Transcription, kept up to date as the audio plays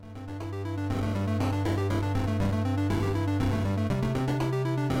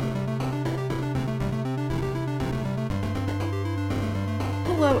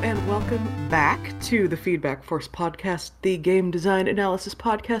Hello and welcome back to the Feedback Force podcast, the game design analysis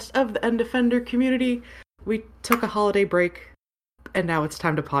podcast of the End Defender community. We took a holiday break, and now it's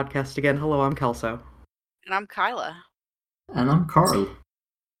time to podcast again. Hello, I'm Kelso. And I'm Kyla. And I'm Carl.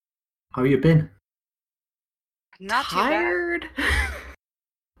 How you been? Not Tired? Too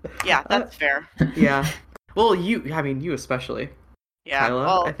bad. Yeah, that's fair. Yeah. Well, you especially. Yeah, Kyla,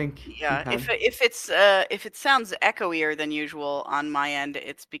 well, I think. yeah. If it sounds echoier than usual on my end,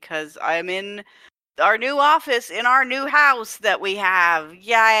 it's because I'm in our new office in our new house that we have.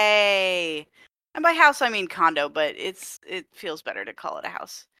 Yay! And by house I mean condo, but it feels better to call it a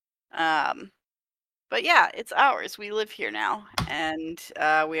house. But yeah, it's ours. We live here now, and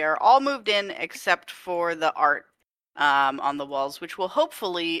we are all moved in except for the art on the walls, which will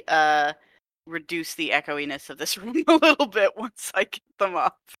hopefully reduce the echoiness of this room a little bit once I get them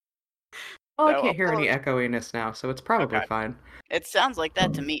up. Well, I can't hear any echoiness now, so it's probably fine. It sounds like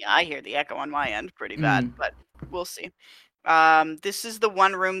that to me. I hear the echo on my end pretty bad, but we'll see. This is the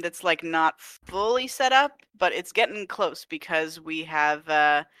one room that's like not fully set up, but it's getting close because we have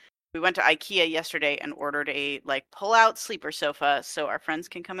we went to IKEA yesterday and ordered a like pull-out sleeper sofa so our friends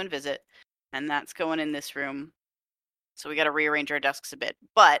can come and visit, and that's going in this room. So we got to rearrange our desks a bit,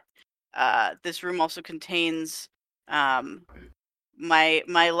 but this room also contains my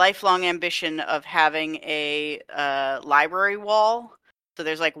lifelong ambition of having a library wall. So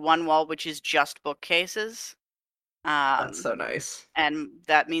there's like one wall which is just bookcases. That's so nice. And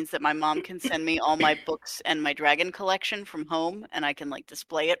that means that my mom can send me all my books and my dragon collection from home, and I can like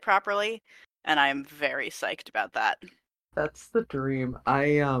display it properly. And I'm very psyched about that. That's the dream.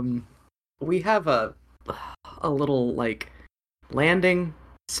 We have a little like landing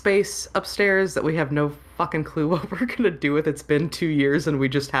space upstairs that we have no fucking clue what we're gonna do with. It's been 2 years and we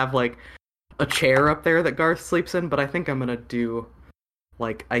just have like a chair up there that Garth sleeps in, but I think I'm gonna do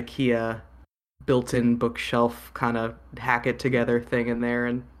like IKEA built-in bookshelf kind of hack it together thing in there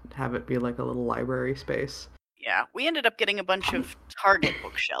and have it be like a little library space. Yeah, we ended up getting a bunch of Target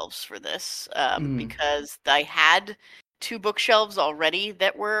bookshelves for this because I had 2 bookshelves already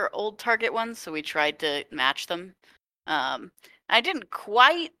that were old Target ones, so we tried to match them. I didn't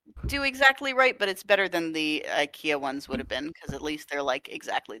quite do exactly right, but it's better than the IKEA ones would have been because at least they're like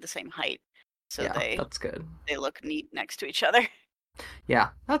exactly the same height, so yeah, that's good. They look neat next to each other. Yeah,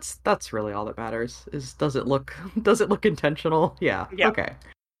 that's really all that matters. Is does it look intentional? Yeah. Yep. Okay.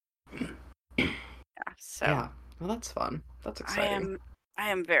 Yeah. So. Yeah. Well, that's fun. That's exciting. I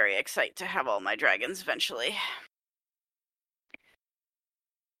am very excited to have all my dragons eventually.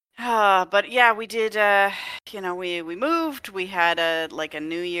 But yeah, we did. We moved. We had a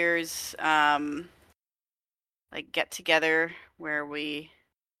New Year's get together where we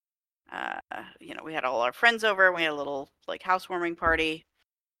we had all our friends over. We had a little like housewarming party,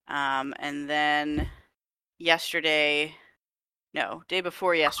 and then day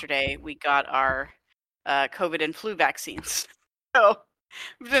before yesterday, we got our COVID and flu vaccines. So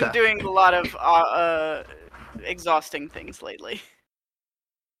we've been doing a lot of exhausting things lately.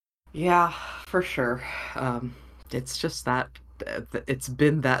 Yeah, for sure. It's just that it's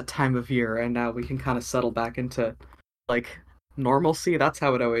been that time of year, and now we can kind of settle back into like normalcy. That's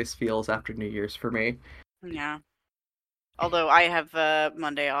how it always feels after New Year's for me. Yeah. Although I have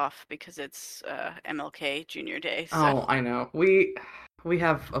Monday off because it's MLK Junior Day. So. Oh, I know. We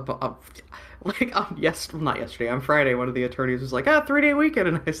have not yesterday, on Friday, one of the attorneys was like, 3-day weekend,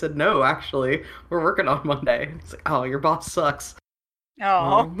 and I said, no, actually, we're working on Monday. And he's like, oh, your boss sucks.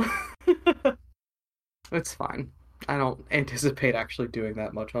 Oh. It's fine. I don't anticipate actually doing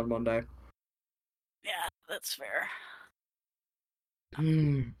that much on Monday. Yeah, that's fair.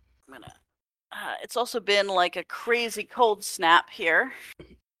 I'm gonna. It's also been like a crazy cold snap here,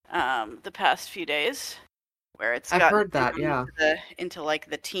 the past few days, where I've heard that, yeah, into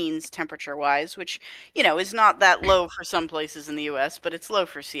like the teens temperature-wise, which is not that low for some places in the U.S., but it's low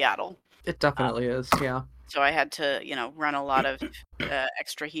for Seattle. It definitely is, yeah. So I had to, run a lot of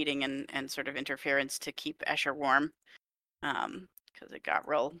extra heating and sort of interference to keep Escher warm, because it got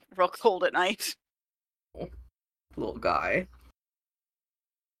real cold at night. Little guy.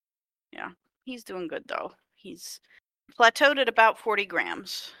 Yeah, he's doing good though. He's plateaued at about 40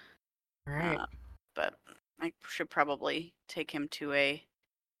 grams. All right. But I should probably take him to a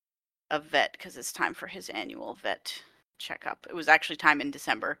vet because it's time for his annual vet checkup. It was actually time in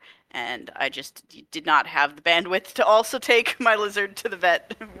December, and I just did not have the bandwidth to also take my lizard to the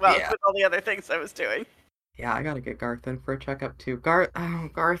vet with all the other things I was doing. Yeah, I gotta get Garth in for a checkup too.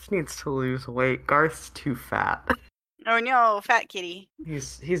 Garth needs to lose weight. Garth's too fat. Oh no, fat kitty.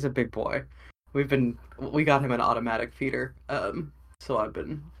 He's a big boy. We got him an automatic feeder. So I've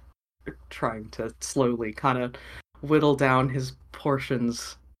been trying to slowly kind of whittle down his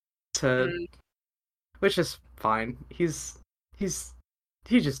portions to, Mm, which is fine. He's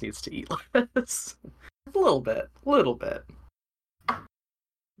he just needs to eat less. A little bit.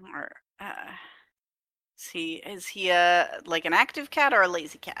 or is he like an active cat or a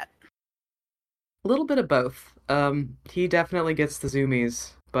lazy cat? A little bit of both. He definitely gets the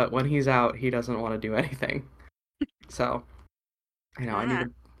zoomies, but when he's out, he doesn't want to do anything. So, I know Ah,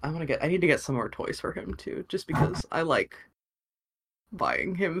 I need to get some more toys for him too, just because I like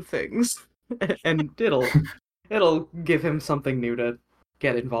buying him things. And it'll give him something new to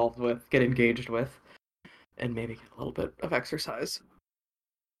get involved with, get engaged with, and maybe get a little bit of exercise.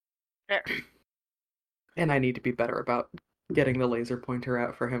 fair. And I need to be better about getting the laser pointer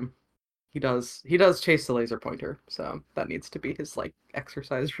out for him. He does chase the laser pointer, so that needs to be his like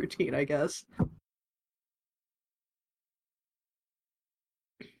exercise routine, I guess.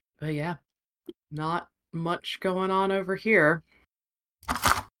 But yeah, not much going on over here.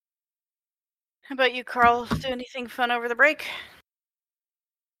 How about you, Carl? Do anything fun over the break?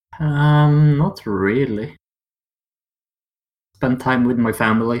 Not really. Spend time with my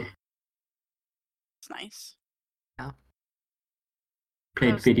family. It's nice. Yeah.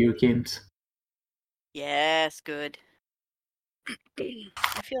 Played Close. video games. Yes, good.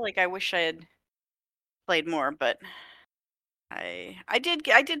 I feel like I wish I had played more, but I did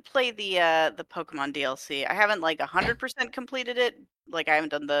play the Pokemon DLC. I haven't like 100% completed it. Like I haven't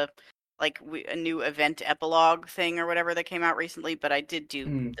done the a new event epilogue thing or whatever that came out recently, but I did do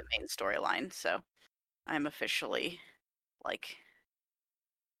Mm. the main storyline, so I'm officially like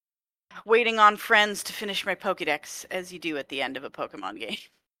waiting on friends to finish my Pokédex, as you do at the end of a Pokemon game.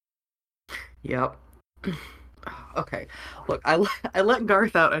 Yep. Okay. Look, I let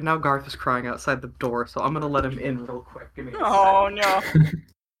Garth out, and now Garth is crying outside the door, so I'm gonna let him in real quick. Give me a Oh sec. no.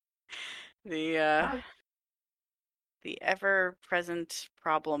 The the ever-present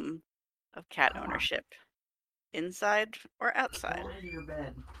problem of cat ownership, inside or outside. Go in your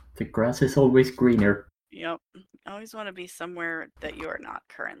bed. The grass is always greener. Yep. Always want to be somewhere that you are not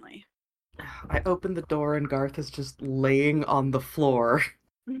currently. I open the door, and Garth is just laying on the floor,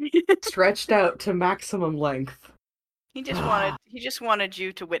 stretched out to maximum length. He just wanted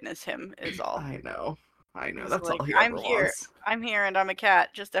you to witness him is all. I know. He was That's like, all he I'm ever here. wants. I'm here and I'm a cat,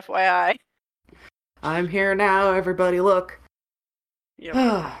 just FYI. I'm here now, everybody look. Yep.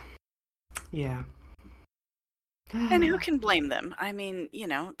 Yeah. And who can blame them? I mean,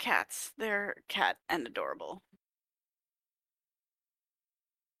 cats. They're cat and adorable.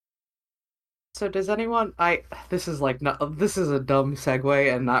 So does anyone this is like not this is a dumb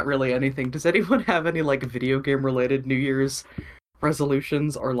segue and not really anything. Does anyone have any like video game related New Year's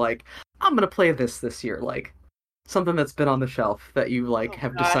resolutions or like I'm gonna play this year, like something that's been on the shelf that you like Oh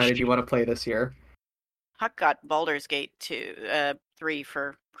have gosh. decided you want to play this year? Huck got Baldur's Gate 3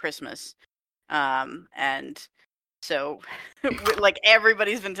 for Christmas. And so like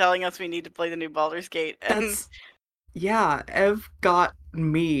everybody's been telling us we need to play the new Baldur's Gate, and That's yeah, Ev got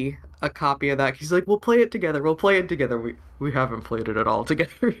me a copy of that. He's like, "We'll play it together. We'll play it together." We haven't played it at all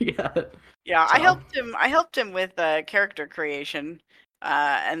together yet. yeah, I So, helped him. I helped him with character creation,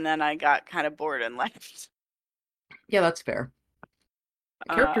 and then I got kind of bored and left. yeah, that's fair.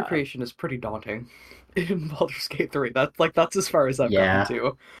 Character Uh, creation is pretty daunting in Baldur's Gate 3. That's as far as I've gotten Yeah.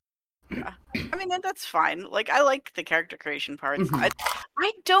 to. yeah. I mean that's fine. Like I like the character creation parts. Mhm.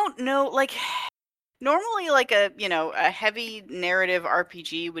 I don't know. Like normally, like a heavy narrative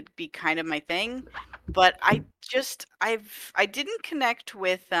RPG would be kind of my thing, but I didn't connect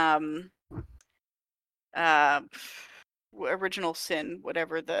with uh original sin,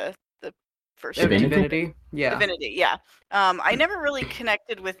 whatever the first Oh, one is. Divinity? Yeah. Divinity, yeah. I never really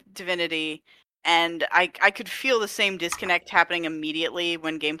connected with Divinity, and I could feel the same disconnect happening immediately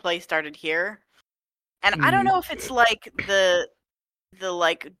when gameplay started here. And I don't Mm. know if it's like the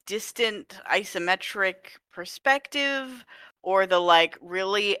like distant isometric perspective or the like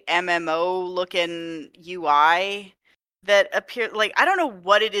really MMO looking UI that appear, like I don't know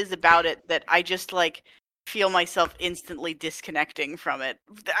what it is about it that I just like feel myself instantly disconnecting from it.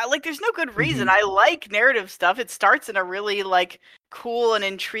 Like there's no good reason. Mhm. I like narrative stuff. It starts in a really like cool and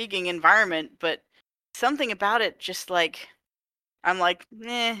intriguing environment, but something about it just like I'm like,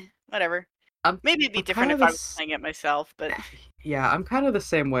 whatever. I'm Maybe it'd be I'm kind different of if I was this playing it myself, but Yeah, I'm kind of the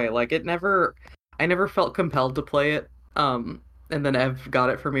same way. Like I never felt compelled to play it. And then Ev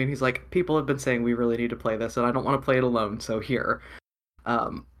got it for me and he's like, "People have been saying we really need to play this and I don't want to play it alone, so here."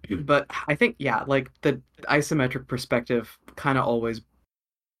 But I think yeah, like the isometric perspective kind of always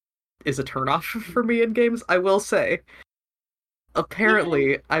is a turnoff for me in games, I will say.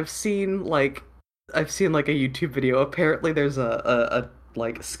 apparently I've seen like a YouTube video. Apparently there's a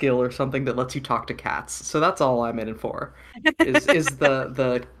like skill or something that lets you talk to cats. So that's all I'm in it for. Is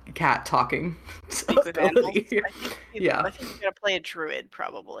the cat talking Speak with animals. ability. Yeah. I think you gotta play a druid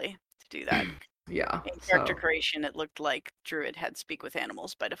probably to do that. Yeah. In character So, creation, it looked like druid had speak with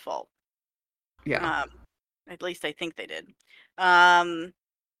animals by default. yeah. Um, at least I think they did. Um,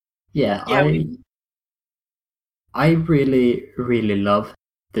 Yeah, yeah, I really really love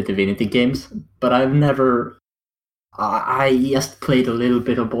the Divinity games, but I've never. I just played a little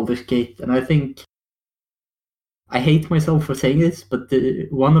bit of Baldur's Gate, and I think I hate myself for saying this, but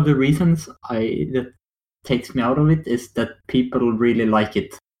one of the reasons I that takes me out of it is that people really like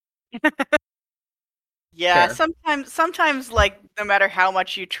it. yeah. Fair. Sometimes, like no matter how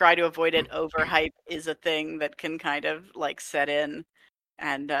much you try to avoid it, overhype is a thing that can kind of like set in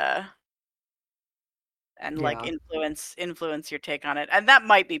and like Yeah. influence your take on it, and that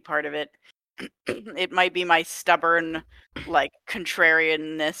might be part of it. It might be my stubborn like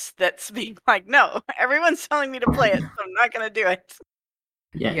contrarianness that's being like, no, everyone's telling me to play it, so I'm not gonna do it.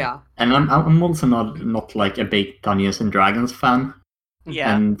 Yeah, Yeah. and I'm also not like a big Dungeons and Dragons fan, Hmm.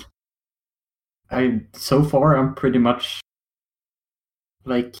 Yeah. and I so far I'm pretty much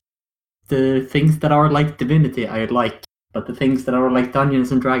like the things that are like Divinity I like, but the things that are like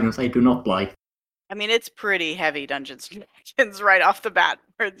Dungeons and Dragons I do not like. I mean, it's pretty heavy Dungeons and Dragons right off the bat,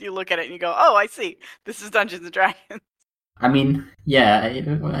 where you look at it and you go, "Oh, I see. This is Dungeons and Dragons." I mean, yeah,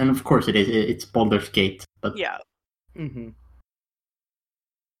 and of course it is. It's Baldur's Gate, but Yeah, Hmm.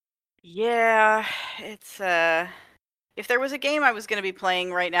 yeah. It's if there was a game I was going to be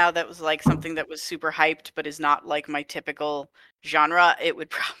playing right now that was like something that was super hyped but is not like my typical genre, it would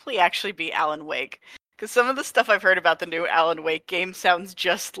probably actually be Alan Wake. Because some of the stuff I've heard about the new Alan Wake game sounds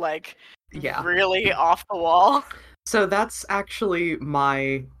just like Yeah. really off the wall. So that's actually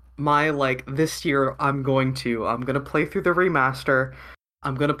my like this year I'm gonna play through the remaster.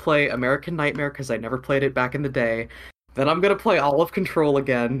 I'm gonna play American Nightmare because I never played it back in the day. Then I'm gonna play all of Control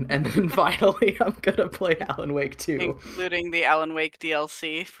again, and then finally I'm gonna play Alan Wake 2. Including the Alan Wake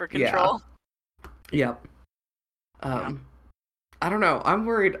DLC for Yeah. Control. Yep. Yeah. Um I don't know. I'm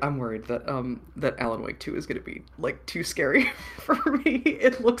worried that Alan Wake 2 is gonna be like too scary for me.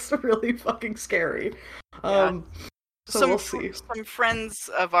 It looks really fucking scary. Yeah. Um so we'll see. Some friends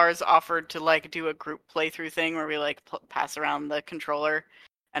of ours offered to like do a group playthrough thing where we like pass around the controller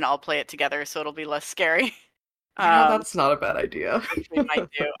and all play it together so it'll be less scary. Yeah, Um, that's not a bad idea. which we might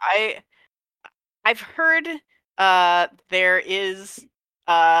do. I've heard there is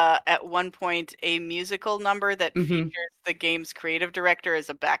at one point a musical number that Hmm. features the game's creative director as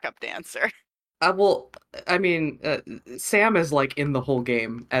a backup dancer. Well, I mean, Sam is like in the whole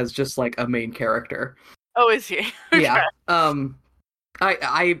game as just like a main character. Oh, is he? Okay. Yeah.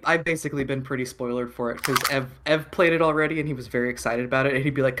 I've basically been pretty spoiled for it because Ev played it already and he was very excited about it and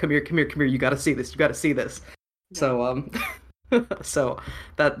he'd be like, "Come here, come here, come here! You got to see this! You got to see this!" Yeah. So so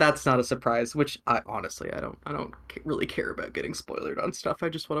that's not a surprise. Which I honestly I don't really care about getting spoiled on stuff. I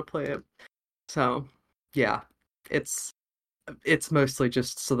just want to play it. So yeah, it's it's mostly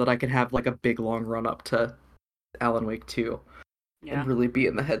just so that I can have like a big long run up to Alan Wake 2 and Yeah. really be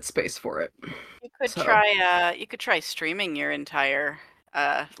in the headspace for it. So You could try streaming your entire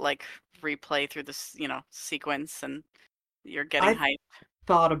like replay through this, sequence and you're getting I hype.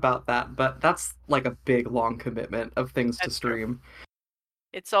 thought about that, but that's like a big long commitment of things to That's true. stream.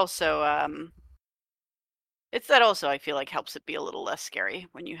 It's also it's that also I feel like helps it be a little less scary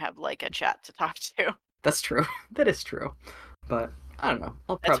when you have like a chat to talk to. That's true. That is true. But I don't know.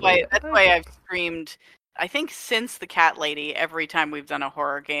 I'll That's probably why I've streamed I think since the Cat Lady, every time we've done a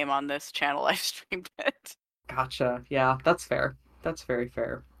horror game on this channel, I've streamed it. gotcha. Yeah, that's fair. That's very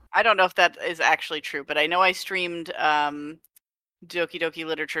fair. I don't know if that is actually true, but I know I streamed Doki Doki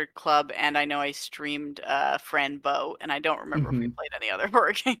Literature Club, and I know I streamed Fran Bow, and I don't remember if we Hmm. played any other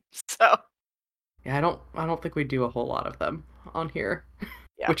horror games. So Yeah, I don't think we do a whole lot of them on here,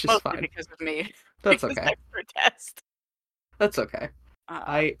 yeah, which is mostly fine. because of me, That's because okay. I protest. That's okay. Uh,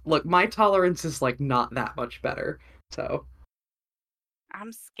 I look, my tolerance is like not that much better. So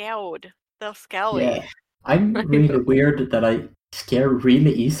I'm scared. They're scary. yeah, I'm I really know. weird that I scare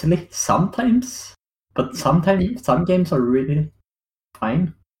really easily sometimes, but sometimes some games are really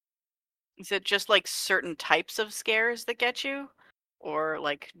fine. Is it just like certain types of scares that get you, or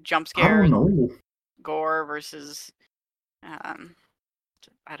like jump I don't scares, know. gore versus um,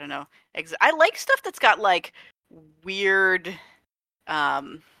 I don't know. I like stuff that's got like weird,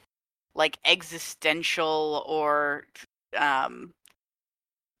 um, like existential or um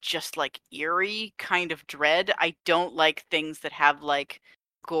just like eerie kind of dread. I don't like things that have like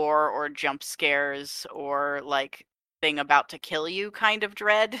gore or jump scares or like thing about to kill you kind of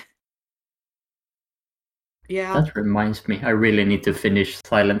dread. Yeah. That reminds me, I really need to finish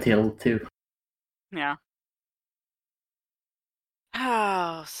Silent Hill 2. Yeah.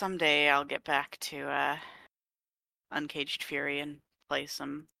 Oh, someday I'll get back to Uncaged Fury and play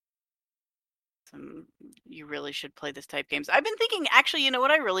some you really should play this type games. I've been thinking actually, you know what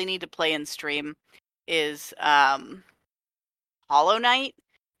I really need to play in stream is Hollow Knight,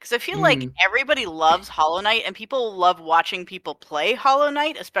 because I feel like everybody loves Hollow Knight and people love watching people play Hollow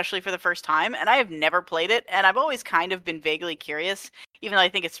Knight, especially for the first time, and I have never played it, and I've always kind of been vaguely curious, even though I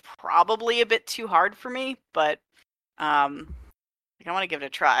think it's probably a bit too hard for me, but like I want to give it a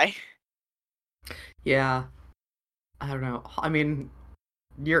try. Yeah. I don't know. I mean,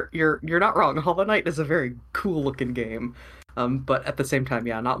 you're not wrong. Hollow Knight is a very cool looking game. But at the same time,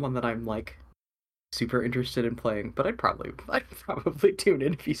 yeah, not one that I'm like super interested in playing, but I'd probably tune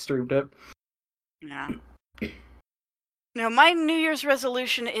in if you streamed it. Yeah. No, my New Year's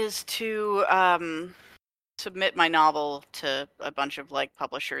resolution is to submit my novel to a bunch of like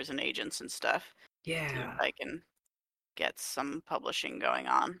publishers and agents and stuff. See if Yeah. I can get some publishing going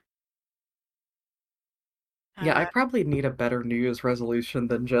on. Yeah, I probably need a better New Year's resolution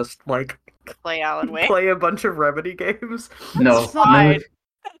than just like Play Alan Wake. play a bunch of Remedy games. No, fine.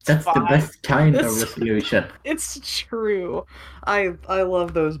 that's the fine. best kind of It's- resolution. It's true. I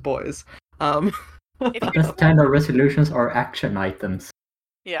love those boys. The best kind of resolutions are action items.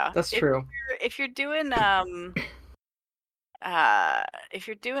 Yeah, That's true. If you're doing if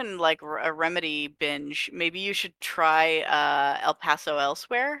you're doing like a Remedy binge, maybe you should try El Paso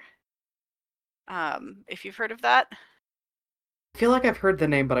Elsewhere. If you've heard of that. I feel like I've heard the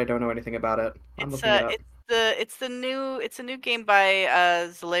name, but I don't know anything about it. I'm looking it up. It's a new game by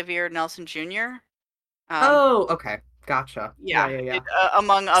Xavier Nelson Jr. Oh, okay, gotcha. Yeah. Yeah.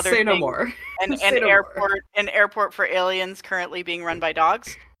 Among other Say things, no more. an Say no more. airport for aliens currently being run by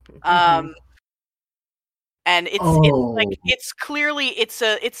dogs. Mhm. And it's like it's clearly it's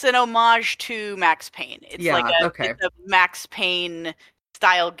an homage to Max Payne. It's Yeah, like okay. it's a Max Payne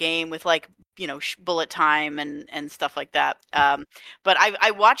style game with like bullet time and stuff like that. But I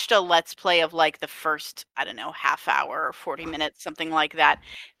watched a Let's Play of like the first, I don't know, half hour or 40 minutes, something like that.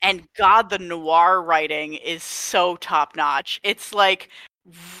 And God, the noir writing is so top notch. It's like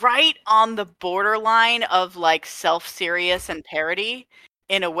right on the borderline of like self-serious and parody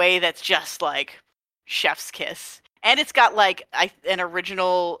in a way that's just like chef's kiss. And it's got like an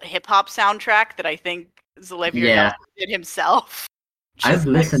original hip hop soundtrack that I think Xavier Nelson did himself. I've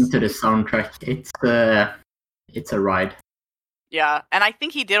listened to the soundtrack. It's a ride. Yeah, and I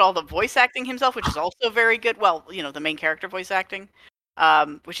think he did all the voice acting himself, which is also very good. Well, the main character voice acting,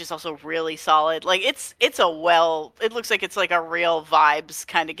 which is also really solid. Like it looks like it's like a real vibes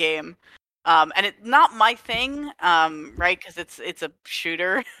kind of game. And it's not my thing, right? Because it's a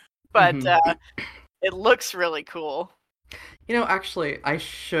shooter, but it looks really cool. Actually, I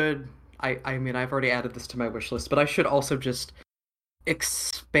should. I mean, I've already added this to my wish list, but I should also just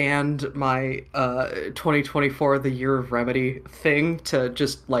expand my 2024 the year of Remedy thing to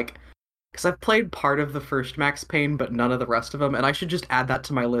just like, because I've played part of the first Max Payne but none of the rest of them, and I should just add that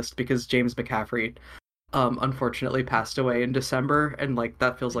to my list because James McCaffrey unfortunately passed away in December, and like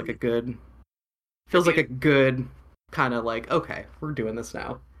that feels like a good kind of like, okay, we're doing this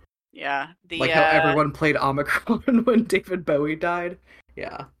now. Yeah, like how everyone played Omicron when David Bowie died.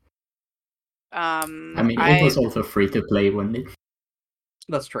 Yeah. I mean, it was also free to play when it.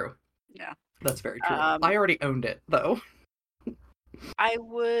 That's true. Yeah. That's very true. I already owned it, though. I've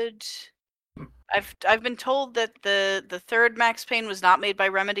been told that the third Max Payne was not made by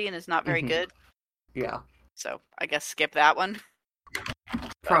Remedy and is not very good. Yeah. So I guess skip that one.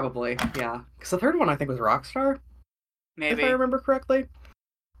 Probably, yeah. Because the third one I think was Rockstar. Maybe. If I remember correctly.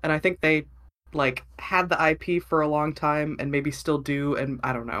 And I think they like had the IP for a long time and maybe still do, and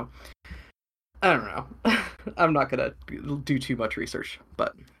I don't know. I'm not gonna do too much research,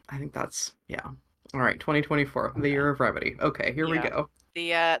 but I think that's All right, 2024, the year of Remedy. Okay, here we go.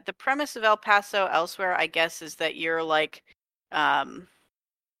 The premise of El Paso Elsewhere, I guess, is that you're like some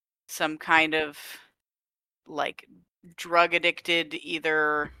kind of like drug addicted,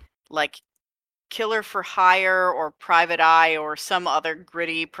 either like killer for hire or private eye or some other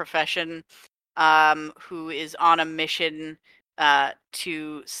gritty profession, who is on a mission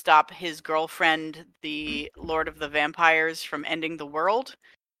to stop his girlfriend, the Lord of the Vampires, from ending the world.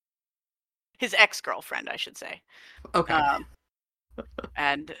 His ex-girlfriend, I should say. Okay.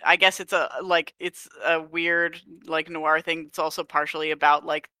 And I guess it's a weird like noir thing. It's also partially about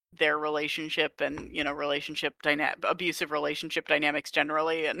like their relationship and abusive relationship dynamics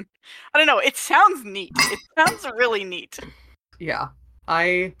generally. And I don't know. It sounds neat. It sounds really neat. Yeah.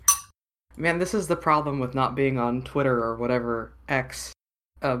 Man, this is the problem with not being on Twitter or whatever X,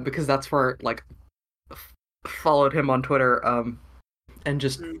 because that's where like followed him on Twitter, and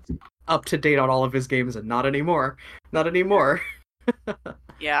just Mm. up to date on all of his games, and not anymore, not anymore.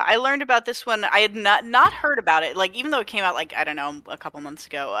 Yeah, I learned about this one. I had not heard about it. Like even though it came out like I don't know a couple months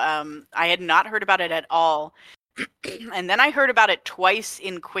ago, I had not heard about it at all. And then I heard about it twice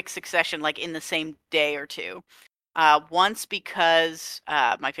in quick succession, like in the same day or two. Once because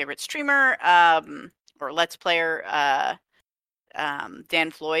my favorite streamer or Let's Player,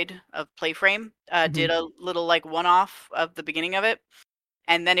 Dan Floyd of Playframe, did a little like one-off of the beginning of it,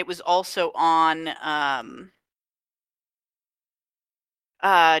 and then it was also on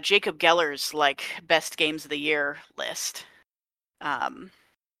Jacob Geller's like best games of the year list.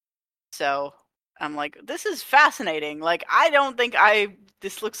 So I'm like, this is fascinating. Like, I don't think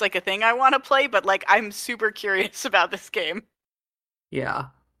this looks like a thing I want to play, but like, I'm super curious about this game. Yeah.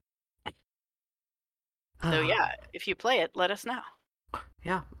 So yeah, if you play it, let us know.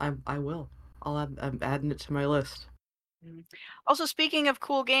 Yeah, I will. I'm adding it to my list. Also, speaking of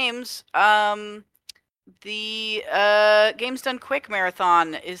cool games, the Games Done Quick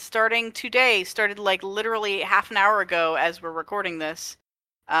marathon is starting today. Started like literally half an hour ago as we're recording this.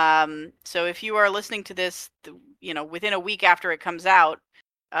 So if you are listening to this, within a week after it comes out,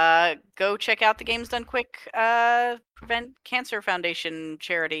 go check out the Games Done Quick Prevent Cancer Foundation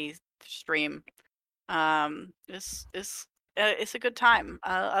charity stream. It's a good time.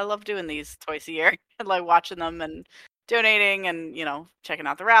 I love doing these twice a year and like watching them and donating and checking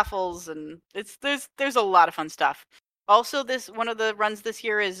out the raffles, and there's a lot of fun stuff. Also, this one of the runs this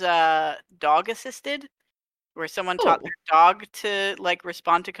year is dog assisted, where someone taught their dog to like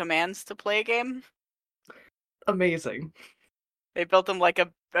respond to commands to play a game. Amazing. They built them like a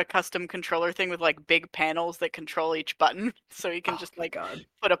custom controller thing with like big panels that control each button, so you can just like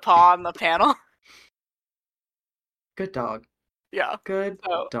put a paw on the panel. Good dog. Yeah. Good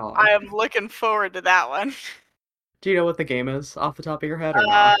dog. I am looking forward to that one. Do you know what the game is off the top of your head or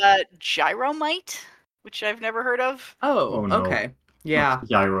not? Gyromite, which I've never heard of. Oh, no. Okay. Yeah.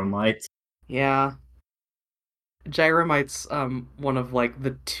 Gyromite. Yeah. Gyromite's one of like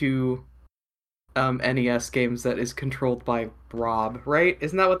the two NES games that is controlled by Rob, right?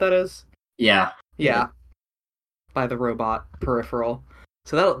 Isn't that what that is? Yeah. Yeah. By the robot peripheral.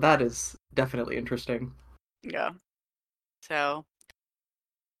 So that is definitely interesting. Yeah. So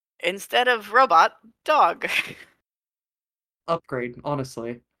instead of robot, dog. Upgrade,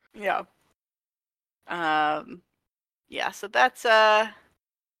 honestly. Yeah. Yeah, so that's a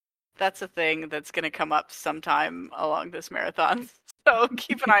thing that's gonna come up sometime along this marathon. So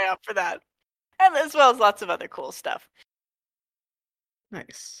keep an eye out for that. And as well as lots of other cool stuff.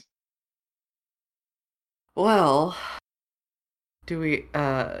 Nice. Well, do we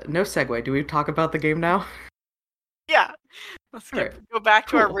no segue. Do we talk about the game now? Yeah. Let's go back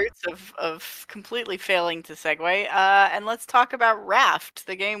to our roots of completely failing to segue. And let's talk about Raft,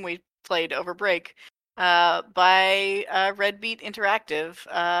 the game we played over break, by Red Beat Interactive,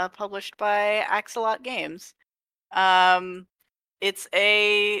 published by Axolot Games. It's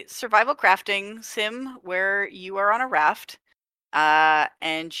a survival crafting sim where you are on a raft,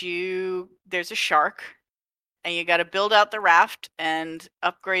 and there's a shark, and you got to build out the raft and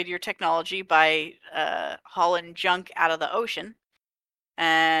upgrade your technology by hauling junk out of the ocean.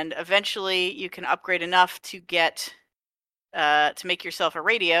 And eventually you can upgrade enough to get to make yourself a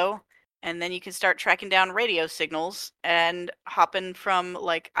radio, and then you can start tracking down radio signals and hopping from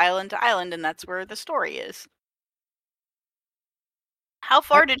like island to island, and that's where the story is. How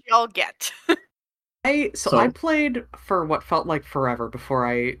far did y'all get? I played for what felt like forever before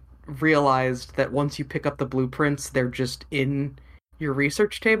I realized that once you pick up the blueprints, they're just in your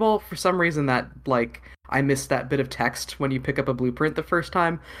research table. For some reason that like I missed that bit of text when you pick up a blueprint the first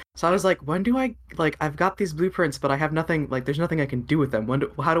time. So I was like, when do I I've got these blueprints, but I have nothing, like there's nothing I can do with them.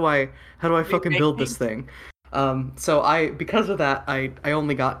 How do I fucking build this thing? So because of that I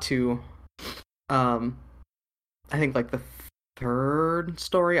only got to I think like the third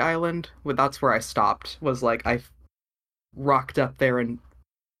story island. That's where I stopped. Was like I rocked up there and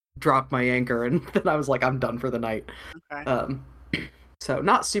dropped my anchor, and then I was like, I'm done for the night. Okay. So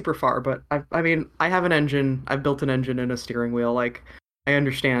not super far, but I mean, I have an engine. I've built an engine and a steering wheel. Like, I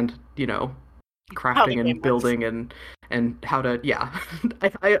understand, crafting and building and how to. Yeah, I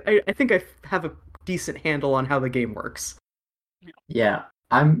think I have a decent handle on how the game works. Yeah,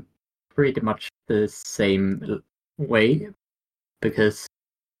 I'm pretty much the same way because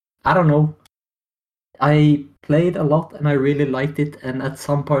I don't know. I played a lot and I really liked it, and at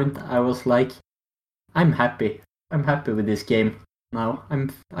some point I was like, I'm happy. I'm happy with this game now.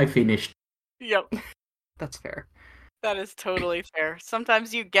 I finished. Yep. That's fair. That is totally fair.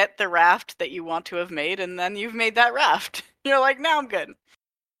 Sometimes you get the raft that you want to have made, and then you've made that raft. You're like, now I'm good.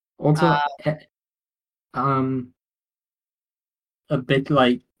 Also, um, a bit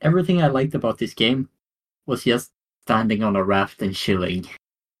like everything I liked about this game was just standing on a raft and chilling.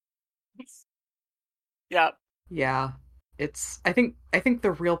 Yeah. Yeah. I think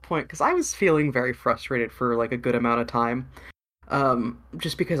the real point, because I was feeling very frustrated for like a good amount of time,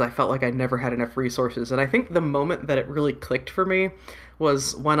 just because I felt like I never had enough resources. And I think the moment that it really clicked for me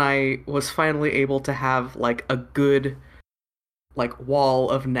was when I was finally able to have like a good like wall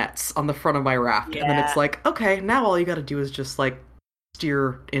of nets on the front of my raft, and then Yeah. it's like, okay, now all you got to do is just like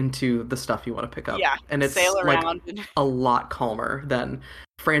steer into the stuff you want to pick up, Yeah. and Sail it's like around. And a lot calmer than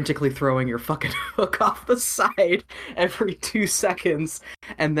frantically throwing your fucking hook off the side every 2 seconds,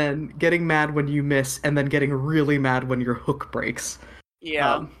 and then getting mad when you miss, and then getting really mad when your hook breaks.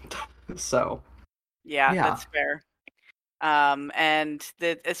 yeah. Um, so Yeah, yeah, that's fair. And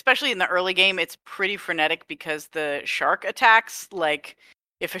especially in the early game, it's pretty frenetic because the shark attacks, like,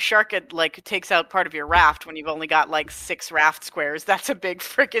 if a shark like takes out part of your raft when you've only got like 6 raft squares, that's a big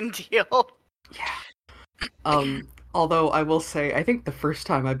freaking deal. yeah. Although I will say, I think the first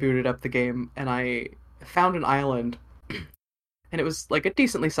time I booted up the game and I found an island, and it was like a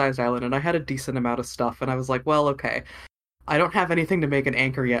decently sized island, and I had a decent amount of stuff, and I was like, well, okay, I don't have anything to make an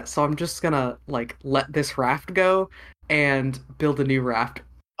anchor yet, so I'm just gonna like let this raft go and build a new raft.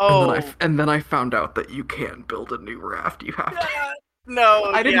 Oh, And then I found out that you can't build a new raft. You have to. yeah.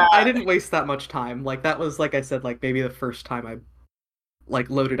 No, yeah. I didn't waste that much time. Like that was like I said, like maybe the first time I like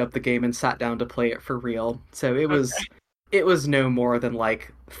loaded up the game and sat down to play it for real. So Okay. it was no more than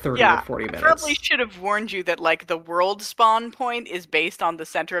like 30 or Yeah, 40 I probably minutes. should have warned you that like the world spawn point is based on the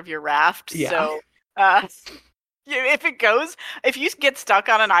center of your raft. Yeah. So, if it goes, if you get stuck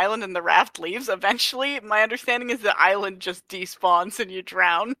on an island and the raft leaves, eventually, my understanding is the island just despawns and you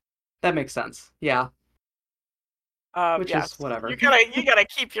drown. That makes sense. Yeah. Which Yeah, is so whatever. you gotta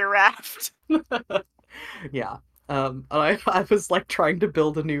keep your raft. Yeah. I was like trying to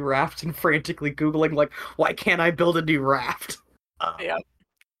build a new raft and frantically Googling like, why can't I build a new raft? Yeah,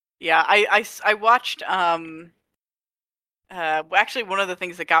 yeah. I watched actually one of the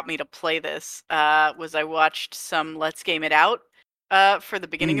things that got me to play this was I watched some Let's Game It Out for the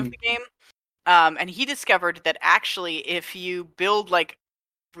beginning of Mm, the game. And he discovered that actually, if you build like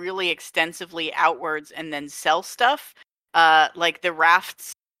really extensively outwards and then sell stuff, like the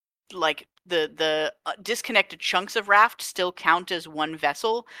rafts, like the disconnected chunks of raft still count as one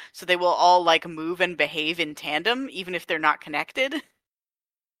vessel, so they will all like move and behave in tandem, even if they're not connected.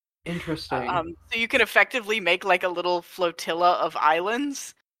 interesting. So you can effectively make like a little flotilla of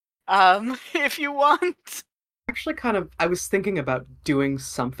islands, if you want. Actually kind of I was thinking about doing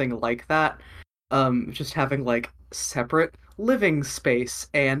something like that. Just having like separate living space,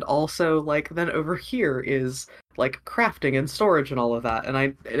 and also like then over here is like crafting and storage and all of that. And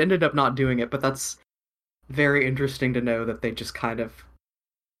I ended up not doing it, but that's very interesting to know that they just kind of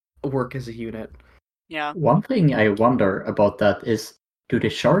work as a unit. Yeah. One thing I wonder about that is, do the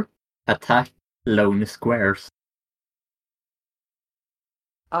shark attack lone squares?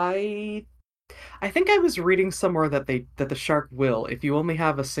 I I think I was reading somewhere that the shark will, if you only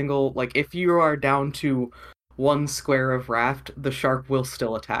have a single, like if you are down to one square of raft, the shark will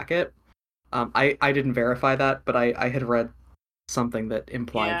still attack it. I didn't verify that, but I had read something that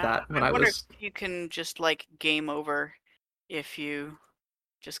implied Yeah. that when I I wonder if was. you can just like game over if you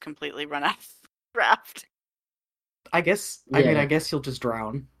just completely run out of draft. I Yeah, guess you'll just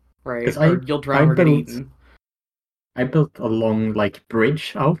drown, right? because Or you'll I drown or get built eaten. I built a long like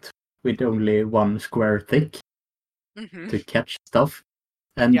bridge out with only one square thick Hmm. to catch stuff,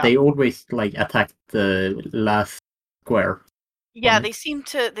 and Yeah. they always like attack the last square on Yeah, it. they seem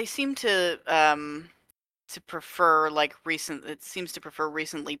to prefer like recent it seems to prefer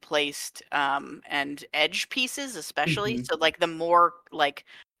recently placed and edge pieces especially. Hmm. So like the more like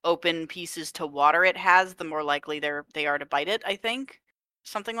open pieces to water it has, the more likely they are to bite it, I think.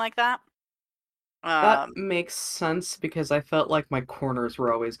 Something like that. That Um makes sense because I felt like my corners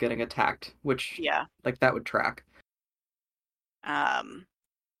were always getting attacked, which yeah. like that would track. Um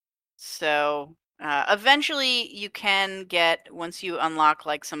So eventually you can get, once you unlock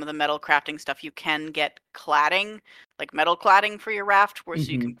like some of the metal crafting stuff, you can get cladding, like metal cladding for your raft, where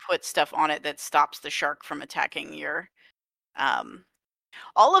so you can Hmm. put stuff on it that stops the shark from attacking your Um,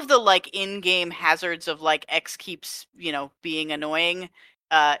 all of the like in-game hazards of like X keeps, being annoying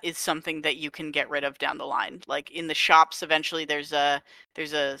is something that you can get rid of down the line. Like in the shops, eventually there's a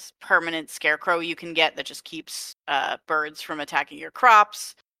permanent scarecrow you can get that just keeps birds from attacking your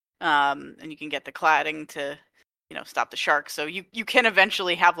crops, and you can get the cladding to stop the sharks. So you can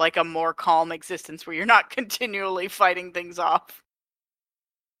eventually have like a more calm existence where you're not continually fighting things off.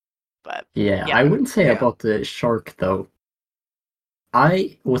 But Yeah, yeah, I wouldn't say Yeah. about the shark though.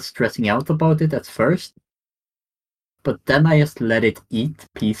 I was stressing out about it at first, but then I just let it eat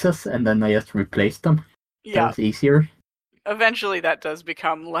pieces and then I just replaced them. That yeah. was easier. Eventually that does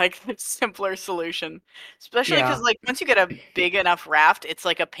become like the simpler solution, especially because Yeah. like once you get a big enough raft, it's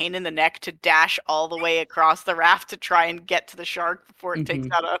like a pain in the neck to dash all the way across the raft to try and get to the shark before it takes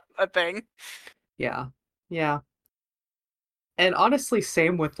Hmm. out a thing. Yeah. Yeah. And honestly,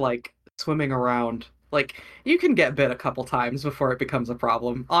 same with like swimming around. Like you can get bit a couple times before it becomes a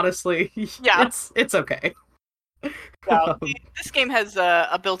problem. Honestly, Yeah, it's okay. yeah. Um, This game has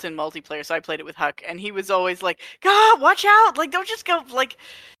a built-in multiplayer, so I played it with Huck, and he was always like, "God, watch out! Like, don't just go like."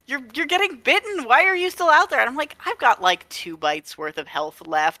 You're getting bitten. Why are you still out there? And I'm like, I've got like 2 bites worth of health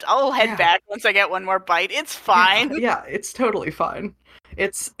left. I'll head yeah. back once I get one more bite. It's Yeah, fine. yeah, it's totally fine.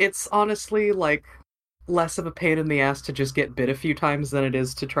 It's honestly like less of a pain in the ass to just get bit a few times than it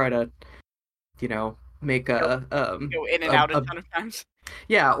is to try to, make Go, a go in and out a a ton of times.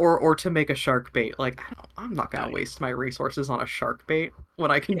 yeah, or to make a shark bait. Like I'm not Oh, gonna waste my resources on a shark bait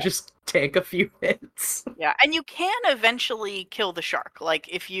when I can yeah. just take a few hits. Yeah, and you can eventually kill the shark. Like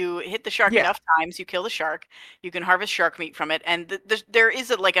if you hit the shark Yeah. enough times, you kill the shark. You can harvest shark meat from it, and there is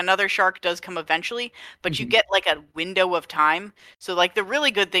like another shark does come eventually, but you Hmm. get like a window of time. So like the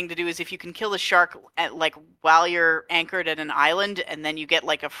really good thing to do is if you can kill the shark at like while you're anchored at an island, and then you get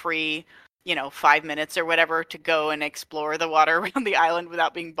like a free, 5 minutes or whatever to go and explore the water around the island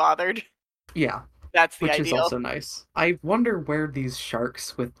without being bothered. Yeah, That's the which is ideal. also nice. I wonder where these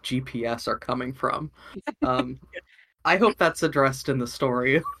sharks with GPS are coming from. Um, I hope that's addressed in the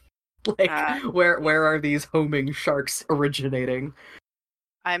story. Like, Uh, where are these homing sharks originating?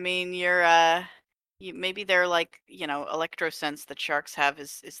 I mean, maybe their like electrosense that sharks have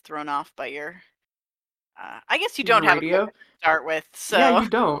is thrown off by your. I guess you Your don't have a good radio? one to start with, Yeah, so you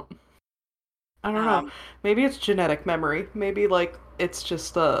don't. I don't know. um, Maybe it's genetic memory. Maybe like it's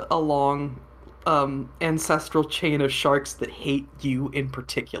just a long ancestral chain of sharks that hate you in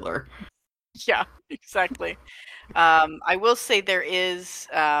particular. yeah, exactly. I will say there is.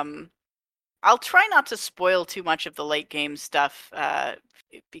 I'll try not to spoil too much of the late game stuff,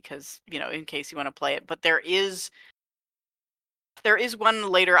 because in case you want to play it. But there is one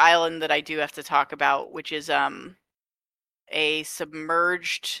later island that I do have to talk about, which is a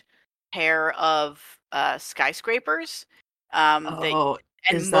submerged pair of skyscrapers. That Oh,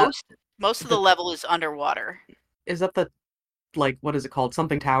 and is that most of the the level is underwater. is that the like what is it called?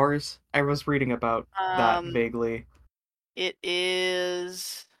 Something towers? I was reading about that Um, vaguely. it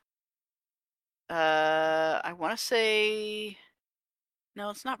is. I want to say no,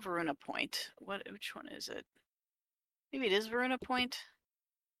 it's not Varuna Point. Which one is it? Maybe it is Varuna Point.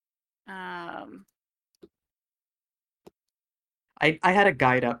 Um, I had a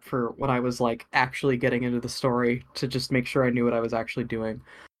guide up for when I was like actually getting into the story to just make sure I knew what I was actually doing.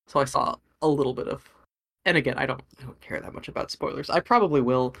 So I saw a little bit of, and again, I don't care that much about spoilers. I probably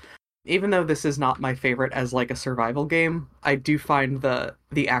will, even though this is not my favorite as like a survival game. I do find the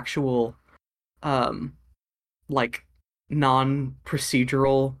actual um like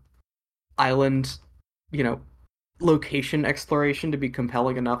non-procedural island, you know, location exploration to be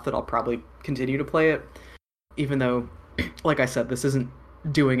compelling enough that I'll probably continue to play it, even though, like I said, this isn't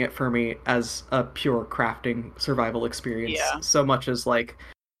doing it for me as a pure crafting survival experience yeah, so much as like,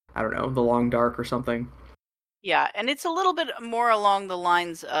 I don't know, The Long Dark or something. yeah, and it's a little bit more along the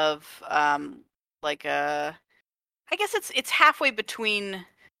lines of like I guess it's halfway between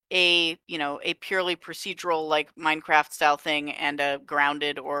a purely procedural like Minecraft style thing and a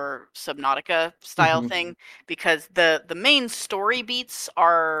grounded or Subnautica style Hmm. thing, because the main story beats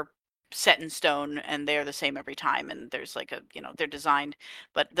are set in stone and they're the same every time, and there's like they're designed,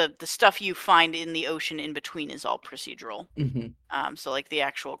 but the stuff you find in the ocean in between is all procedural. Hmm. So like the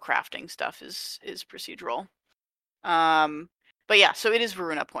actual crafting stuff is procedural. Um, but yeah, so it is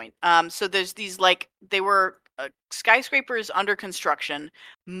Varuna Point. So there's these like they were skyscrapers under construction.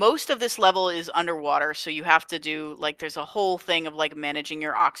 Most of this level is underwater, so you have to do like there's a whole thing of like managing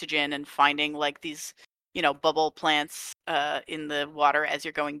your oxygen and finding like these bubble plants in the water as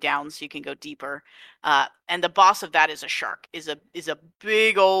you're going down, so you can go deeper. And the boss of that is a shark. Is a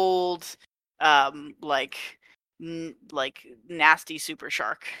big old like like nasty super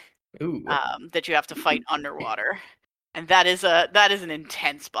shark Ooh, that you have to fight underwater, and that is an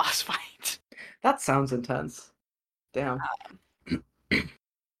intense boss fight. that sounds intense. Damn.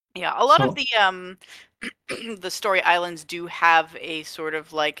 Yeah, a lot of So the the story islands do have a sort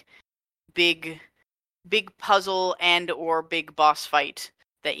of like big puzzle and or big boss fight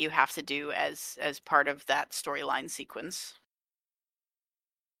that you have to do as part of that storyline sequence.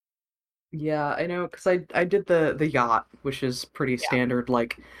 Yeah, I know, because I did the yacht, which is pretty Yeah. standard,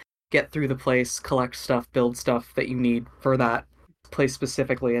 like get through the place, collect stuff, build stuff that you need for that place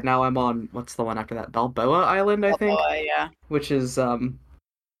specifically, and now I'm on what's the one after that? Balboa Island, I think, Balboa, yeah. which is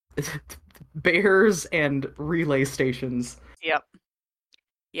bears and relay stations. Yep.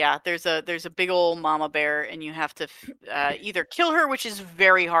 Yeah, there's a big old mama bear, and you have to either kill her, which is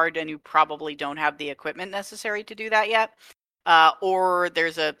very hard, and you probably don't have the equipment necessary to do that yet, or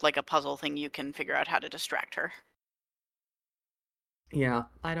there's a puzzle thing you can figure out how to distract her. Yeah,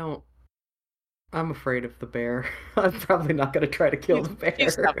 I'm afraid of the bear. I'm probably not gonna try to kill He's, the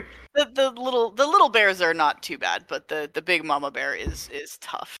he's tough. bear. The little bears are not too bad, but the big mama bear is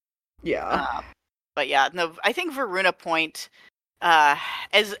tough. Yeah. But yeah, no, I think Varuna Point, uh,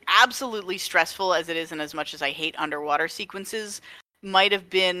 as absolutely stressful as it is, and as much as I hate underwater sequences, might have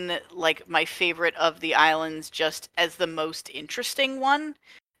been like my favorite of the islands, just as the most interesting one,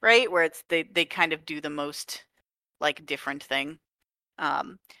 right? Where it's they kind of do the most like different thing.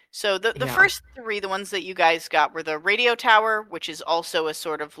 Um, so the Yeah. first three, the ones that you guys got, were the radio tower, which is also a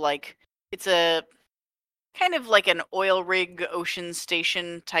sort of like it's a kind of like an oil rig ocean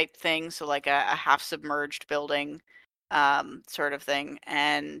station type thing, so like a half submerged building sort of thing.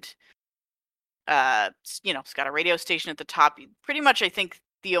 And it's got a radio station at the top. Pretty much I think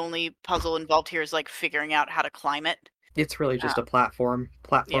the only puzzle involved here is like figuring out how to climb it. It's really just a Yeah.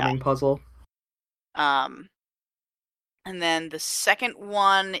 platforming puzzle. um and then the second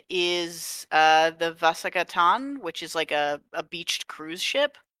one is the Vasagatan, which is like a beached cruise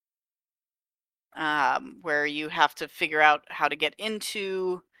ship, where you have to figure out how to get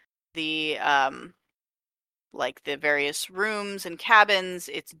into the like the various rooms and cabins.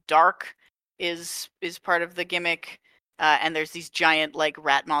 It's dark is part of the gimmick, and there's these giant like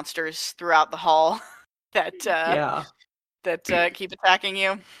rat monsters throughout the hall that Yeah. keep attacking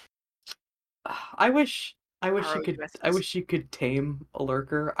you. I wish I Arduous. wish you could tame a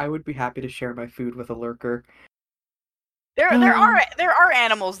lurker. I would be happy to share my food with a lurker. There are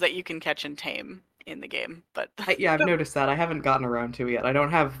animals that you can catch and tame in the game, but Yeah, I've noticed that. I haven't gotten around to it yet. I don't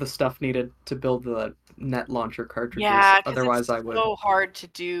have the stuff needed to build the net launcher cartridges. yeah, because it's Otherwise, I would. so hard to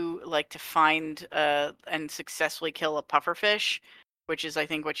do, like to find and successfully kill a pufferfish, which is I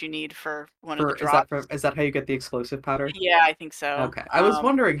think what you need for one of the drops. Is that how you get the explosive powder? Yeah, I think so. Okay. I was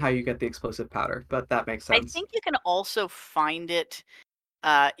wondering how you get the explosive powder, but that makes I sense. think you can also find it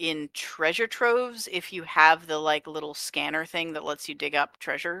in treasure troves if you have the like little scanner thing that lets you dig up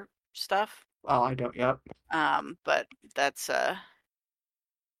treasure stuff. Oh, I don't. Yep. But that's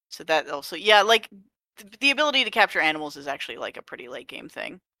so that also, yeah, like the ability to capture animals is actually like a pretty late game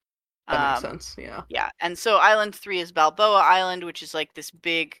thing. That makes Um, sense. Yeah. yeah, and so Island 3 is Balboa Island, which is like this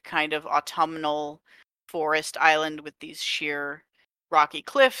big kind of autumnal forest island with these sheer rocky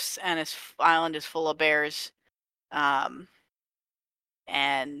cliffs, and its island is full of bears. Um,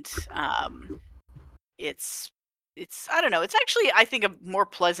 and it's I don't know, it's actually I think a more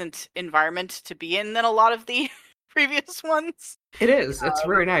pleasant environment to be in than a lot of the previous ones. It is. It's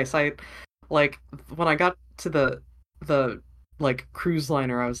very nice. I like when I got to the like cruise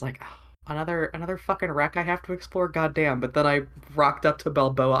liner, I was like, "Oh, another fucking wreck I have to explore. Goddamn!" But then I rocked up to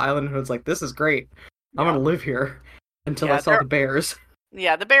Balboa Island and was like, "This is great. I'm Yeah, gonna live here." Until I yeah, saw the bears.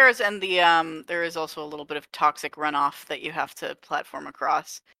 yeah, the bears and the there is also a little bit of toxic runoff that you have to platform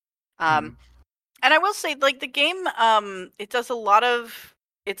across. Hmm. And I will say, like, the game, it does a lot of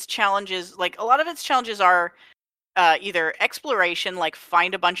its challenges. Like, a lot of its challenges are either exploration, like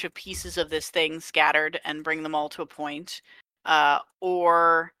find a bunch of pieces of this thing scattered and bring them all to a point,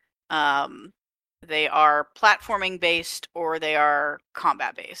 or um, they are platforming based, or they are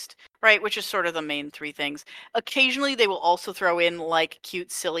combat based, right? Which is sort of the main three things. Occasionally, they will also throw in like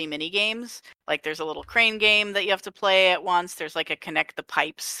cute, silly mini games. Like, there's a little crane game that you have to play at once. There's like a connect the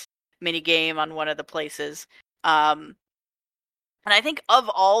pipes mini game on one of the places. And I think of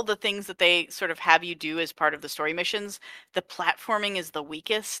all the things that they sort of have you do as part of the story missions, the platforming is the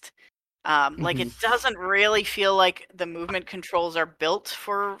weakest. Like, Hmm. it doesn't really feel like the movement controls are built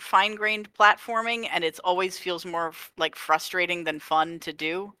for fine-grained platforming, and it always feels more like frustrating than fun to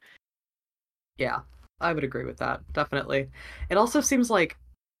do. Yeah, I would agree with that. Definitely. It also seems like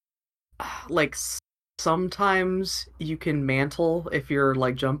sometimes you can mantle if your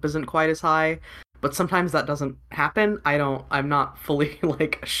like jump isn't quite as high, but sometimes that doesn't happen. I'm not fully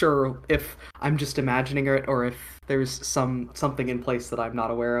like sure if I'm just imagining it or if there's something in place that I'm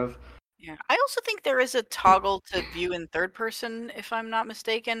not aware of. Yeah, I also think there is a toggle to view in third person, if I'm not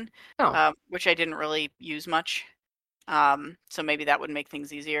mistaken, Oh, which I didn't really use much. So maybe that would make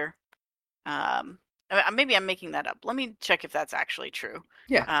things easier. Um, maybe I'm making that up. Let me check if that's actually true.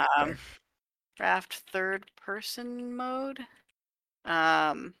 yeah, Um, fair. Raft third person mode.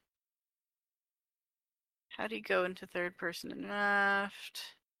 Um, how do you go into third person in Raft?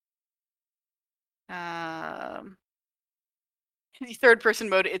 Um, the third person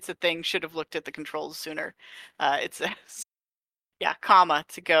mode, it's a thing. Should have looked at the controls sooner. It says, yeah, comma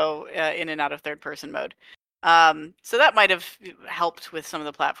to go in and out of third person mode. So that might have helped with some of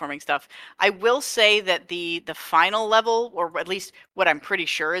the platforming stuff. I will say that the final level, or at least what I'm pretty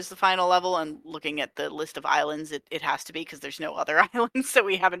sure is the final level, and looking at the list of islands, it has to be because there's no other islands that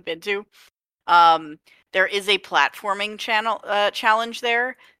we haven't been to. There is a platforming challenge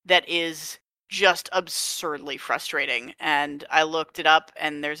there that is just absurdly frustrating. And I looked it up,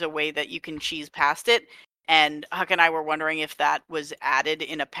 and there's a way that you can cheese past it. And Huck and I were wondering if that was added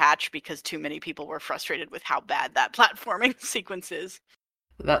in a patch because too many people were frustrated with how bad that platforming sequence is.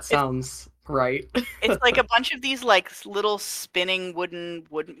 That It's sounds right. it's like a bunch of these like little spinning wooden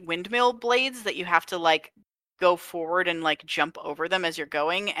windmill blades that you have to like go forward and like jump over them as you're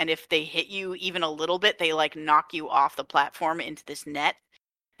going, and if they hit you even a little bit, they like knock you off the platform into this net,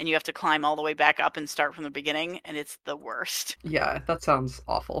 and you have to climb all the way back up and start from the beginning, and it's the worst. Yeah, that sounds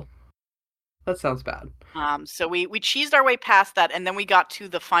awful. That sounds bad. So we cheesed our way past that, and then we got to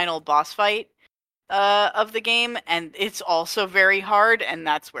the final boss fight of the game, and it's also very hard, and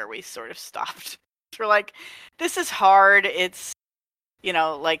that's where we sort of stopped. We're like, this is hard. It's, you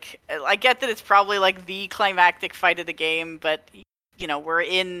know, like, I get that it's probably like the climactic fight of the game, but you know, we're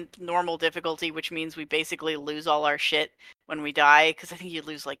in normal difficulty, which means we basically lose all our shit when we die, because I think you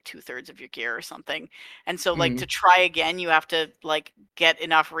lose like 2/3 of your gear or something. And so like to try again, you have to like get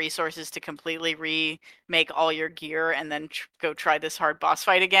enough resources to completely remake all your gear and then go try this hard boss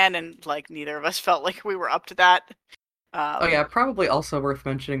fight again, and like neither of us felt like we were up to that. Oh yeah, probably also worth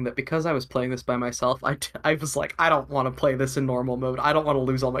mentioning that because I was playing this by myself, I was like, I don't want to play this in normal mode. I don't want to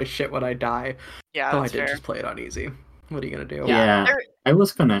lose all my shit when I die. Yeah, So I that's did fair. just play it on easy. What are you gonna do? Yeah, I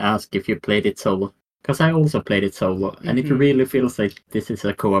was gonna ask if you played it solo, because I also played it solo, and it really feels like this is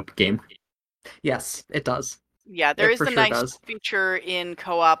a co-op game. Yes, it does. Yeah, there It is for the sure nice does. feature in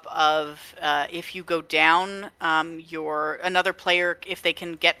co-op of if you go down, your another player, if they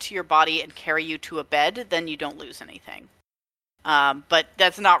can get to your body and carry you to a bed, then you don't lose anything. But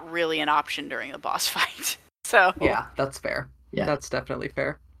that's not really an option during the boss fight. So Yeah, that's fair. Yeah. That's definitely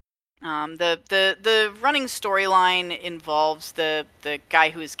fair. The running storyline involves the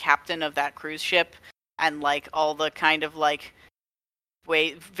guy who is captain of that cruise ship, and like all the kind of like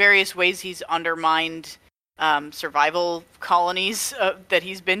various ways he's undermined survival colonies that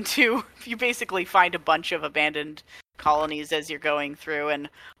he's been to. You basically find a bunch of abandoned colonies as you're going through, and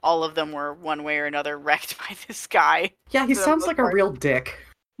all of them were one way or another wrecked by this guy. Yeah, he sounds like a real dick.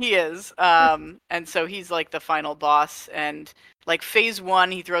 He is. And so he's like the final boss, and like phase 1,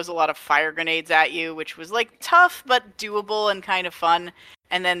 he throws a lot of fire grenades at you, which was like tough but doable and kind of fun.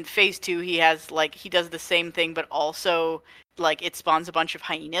 And then phase 2, he does the same thing, but also like it spawns a bunch of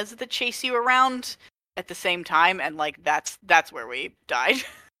hyenas that chase you around at the same time, and like that's where we died.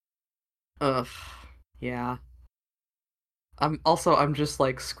 Ugh. Yeah. I'm just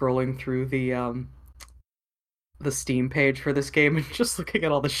like scrolling through the Steam page for this game and just looking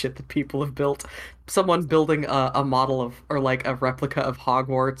at all the shit that people have built. Someone building a model of, or like a replica of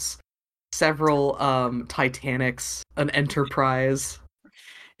Hogwarts, several Titanics, an Enterprise.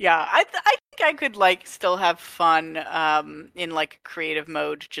 Yeah, I think I could like still have fun in like creative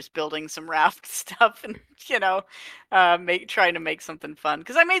mode, just building some Raft stuff, and you know, trying to make something fun,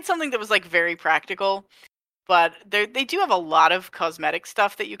 because I made something that was like very practical, but they do have a lot of cosmetic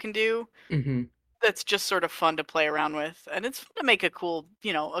stuff that you can do. Mm-hmm. That's just sort of fun to play around with, and it's fun to make a cool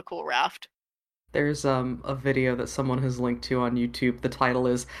Raft. There's a video that someone has linked to on YouTube. The title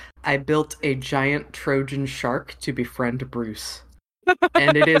is "I built a giant Trojan shark to befriend Bruce."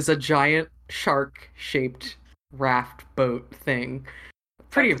 And it is a giant shark-shaped raft boat thing.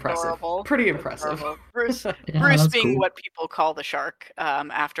 Pretty That's impressive. adorable. Pretty That's impressive. adorable. Bruce, Yeah, Bruce that's being cool. what people call the shark,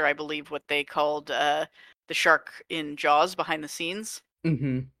 after I believe what they called the shark in Jaws behind the scenes.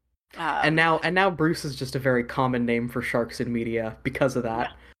 Mm-hmm. Um, And now Bruce is just a very common name for sharks in media because of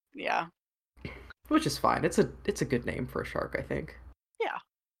that. yeah. Which is fine. It's a good name for a shark, I think.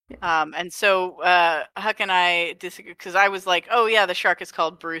 Yeah. And so Huck and I disagree because I was like, "Oh yeah, the shark is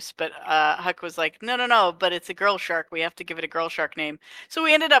called Bruce," but Huck was like, "No, no, no, but it's a girl shark. We have to give it a girl shark name." So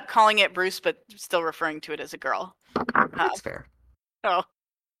we ended up calling it Bruce, but still referring to it as a girl. That's fair. So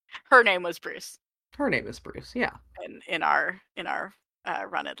her name was Bruce Her name is Bruce. Yeah. in our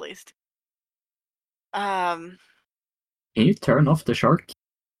run at least. Um, Can you turn off the shark?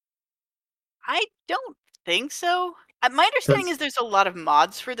 I don't think so. My understanding Because is there's a lot of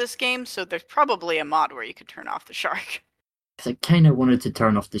mods for this game, so there's probably a mod where you could turn off the shark. I kind of wanted to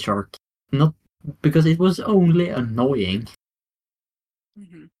turn off the shark, not because it was only annoying,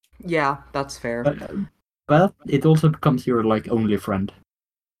 Mm-hmm. Yeah, that's fair. but it also becomes your like only friend.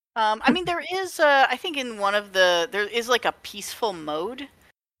 I mean, there is, I think in one of there is like a peaceful mode,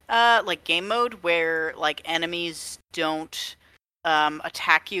 like game mode where like enemies don't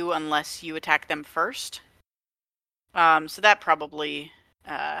attack you unless you attack them first. So that probably,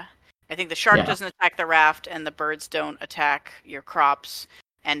 I think the shark Yeah. doesn't attack the raft and the birds don't attack your crops.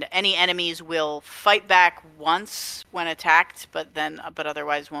 And any enemies will fight back once when attacked, but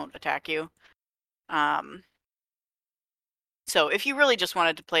otherwise won't attack you. So if you really just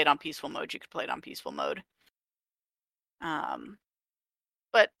wanted to play it on peaceful mode, you could play it on peaceful mode.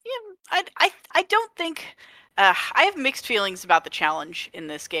 But yeah, I don't think I have mixed feelings about the challenge in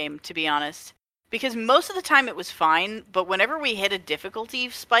this game, to be honest, because most of the time it was fine, but whenever we hit a difficulty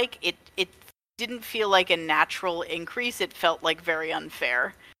spike, it didn't feel like a natural increase. It felt like very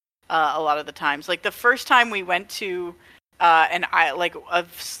unfair. A lot of the times, like the first time we went to an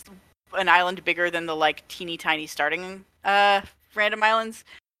island bigger than the like teeny tiny starting random islands,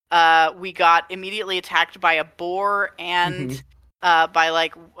 we got immediately attacked by a boar and by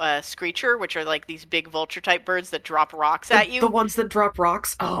like screecher, which are like these big vulture type birds that drop rocks at you. The ones that drop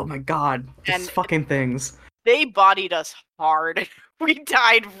rocks. Oh my god, these And fucking things. They bodied us hard. We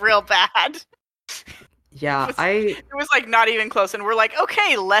died real bad. Yeah, It was like not even close, and we're like,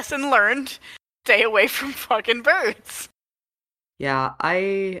 okay, lesson learned. Stay away from fucking birds. Yeah,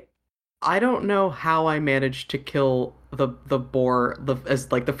 I don't know how I managed to kill the boar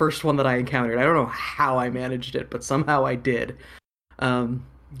as like the first one that I encountered. I don't know how I managed it, but somehow I did. Um,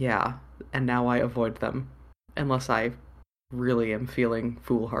 yeah, and now I avoid them unless I really am feeling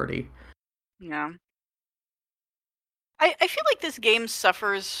foolhardy. Yeah. I feel like this game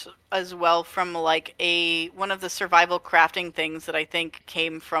suffers as well from like one of the survival crafting things that I think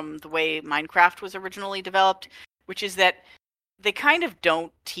came from the way Minecraft was originally developed, which is that they kind of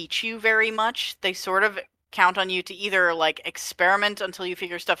don't teach you very much. They sort of count on you to either like experiment until you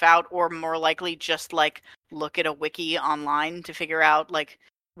figure stuff out, or more likely just like look at a wiki online to figure out like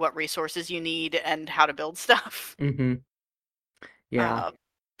what resources you need and how to build stuff. Mm-hmm. Yeah.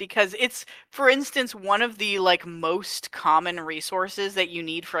 Because it's, for instance, one of the like most common resources that you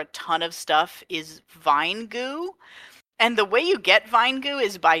need for a ton of stuff is vine goo. And the way you get vine goo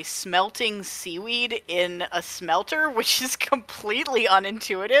is by smelting seaweed in a smelter, which is completely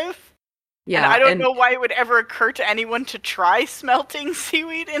unintuitive. Yeah, And I don't know why it would ever occur to anyone to try smelting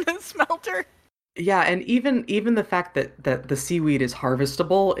seaweed in a smelter. Yeah, and even the fact that the seaweed is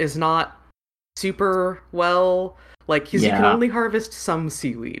harvestable is not super well, like, because you can Yeah. only harvest some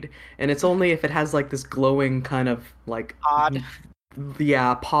seaweed, and it's only if it has like this glowing kind of like Odd.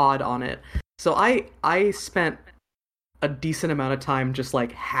 yeah, pod on it. So I spent a decent amount of time just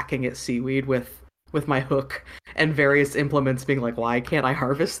like hacking at seaweed with my hook and various implements, being like, why can't I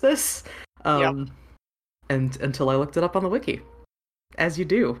harvest this? Yep. And until I looked it up on the wiki, as you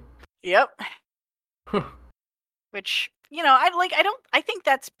do. Yep. Which, I think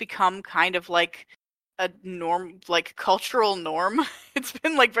that's become kind of like a norm, like cultural norm. It's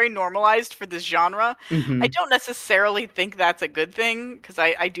been like very normalized for this genre. Mm-hmm. I don't necessarily think that's a good thing, because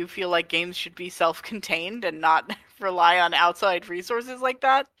I do feel like games should be self-contained and not rely on outside resources like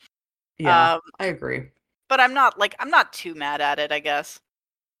that. Yeah, I agree. But I'm not too mad at it, I guess.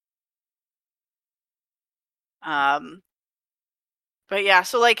 But yeah,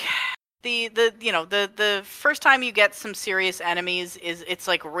 so like the first time you get some serious enemies it's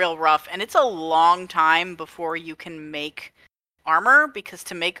like real rough, and it's a long time before you can make armor, because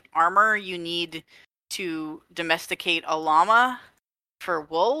to make armor you need to domesticate a llama for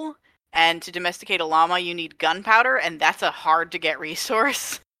wool, and to domesticate a llama you need gunpowder, and that's a hard to get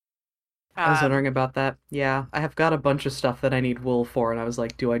resource. I was wondering about that. Yeah, I have got a bunch of stuff that I need wool for, and I was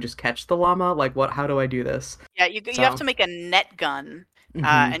like, do I just catch the llama? Like, what? How do I do this? Yeah, you have to make a net gun. Mhm.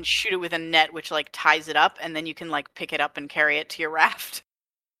 And shoot it with a net, which like ties it up, and then you can like pick it up and carry it to your raft.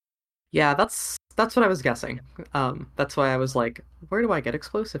 Yeah, that's what I was guessing. That's why I was like, where do I get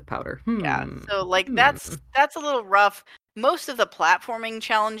explosive powder? Yeah, so like that's a little rough. most of the platforming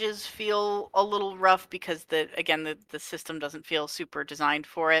challenges feel a little rough because the system doesn't feel super designed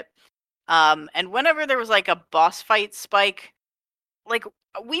for it. And whenever there was like a boss fight spike, like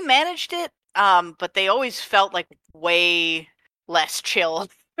we managed it, but they always felt like way less chill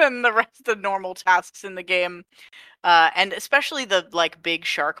than the rest of the normal tasks in the game. And especially the like big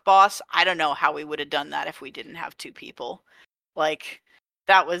shark boss, I don't know how we would have done that if we didn't have two people. Like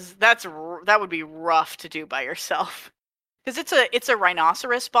that would be rough to do by yourself. Because it's a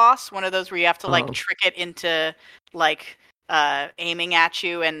rhinoceros boss, one of those where you have to like trick it into like aiming at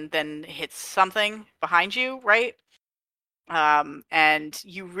you and then hits something behind you, right? And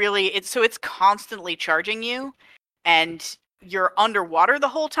you really it's constantly charging you, and you're underwater the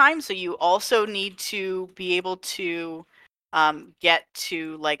whole time, so you also need to be able to get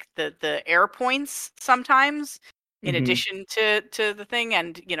to like the air points sometimes in addition to the thing,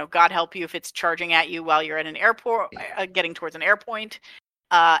 and God help you if it's charging at you while you're at an airport getting towards an air point.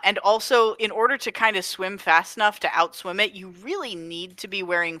 And also, in order to kind of swim fast enough to outswim it, you really need to be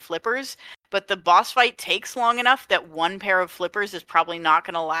wearing flippers. But the boss fight takes long enough that one pair of flippers is probably not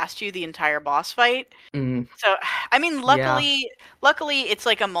going to last you the entire boss fight. So, I mean, luckily, it's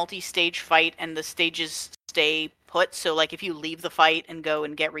like a multi-stage fight, and the stages stay put. So, like, if you leave the fight and go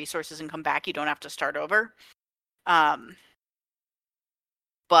and get resources and come back, you don't have to start over.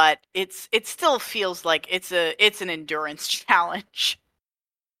 But it still feels like it's an endurance challenge.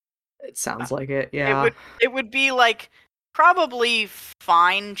 It sounds like it, yeah. It would be like probably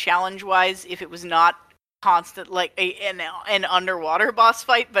fine challenge wise if it was not constant like an underwater boss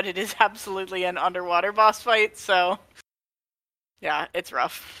fight, but it is absolutely an underwater boss fight, so yeah, it's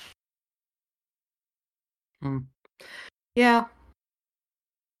rough. Yeah.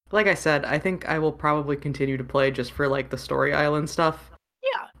 Like I said, I think I will probably continue to play just for like the story island stuff.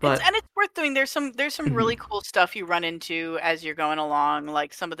 Yeah, but it's worth doing. There's some really cool stuff you run into as you're going along.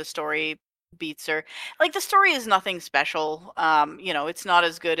 Like some of the story beats are like the story is nothing special. It's not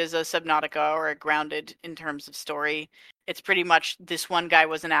as good as a Subnautica or a Grounded in terms of story. It's pretty much this one guy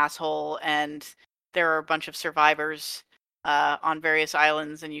was an asshole, and there are a bunch of survivors on various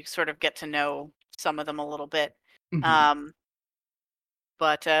islands, and you sort of get to know some of them a little bit.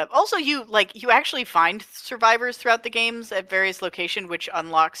 But also, you actually find survivors throughout the games at various locations, which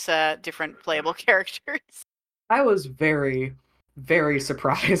unlocks different playable characters. I was very, very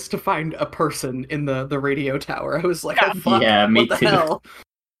surprised to find a person in the radio tower. I was like, Yeah. oh fuck, Yeah, me what the too. hell?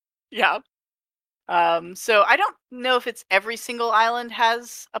 Yeah. So I don't know if it's every single island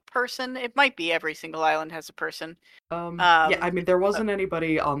has a person. It might be every single island has a person. Yeah, I mean, there wasn't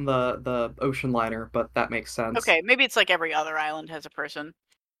anybody on the ocean liner, but that makes sense. Okay, maybe it's like every other island has a person.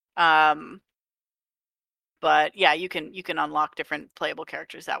 But yeah, you can unlock different playable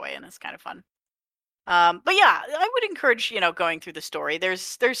characters that way, and it's kind of fun. But yeah, I would encourage going through the story.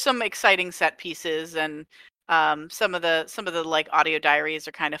 There's some exciting set pieces, and some of the like audio diaries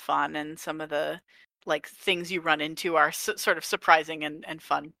are kind of fun, and some of the like things you run into are sort of surprising and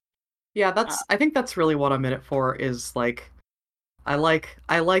fun. Yeah, I think that's really what I'm in it for. Is like, I like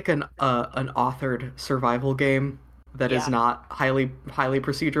an authored survival game that is not highly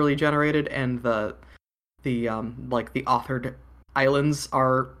procedurally generated, and the like the authored islands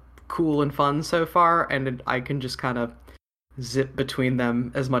are cool and fun so far, and I can just kind of zip between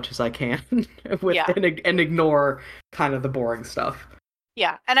them as much as I can and ignore kind of the boring stuff.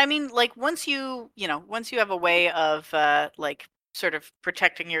 Yeah, and I mean, like once you have a way of like sort of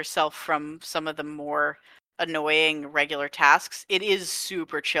protecting yourself from some of the more annoying regular tasks, it is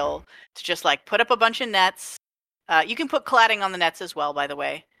super chill to just like put up a bunch of nets. You can put cladding on the nets as well, by the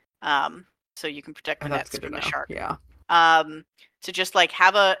way, so you can protect the nets from the shark. Yeah. To just like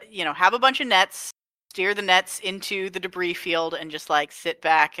have a bunch of nets, steer the nets into the debris field, and just like sit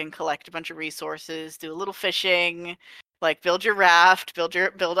back and collect a bunch of resources, do a little fishing, like build your raft, build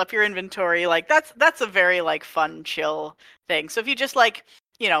up your inventory. Like that's a very like fun, chill thing. So if you just like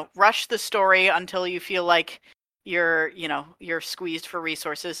rush the story until you feel like you're squeezed for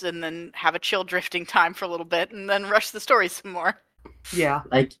resources, and then have a chill drifting time for a little bit, and then rush the story some more. Yeah,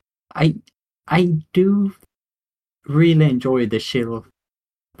 like I do really enjoy the chill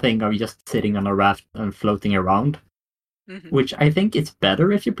thing of just sitting on a raft and floating around, which I think it's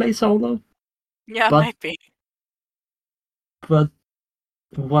better if you play solo. Yeah, it might be. But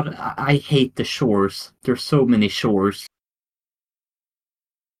what I hate the shores. There's so many shores.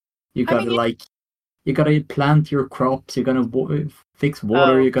 You gotta you gotta plant your crops. You gotta fix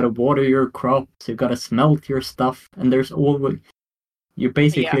water. You gotta water your crops. You gotta smelt your stuff. And there's always you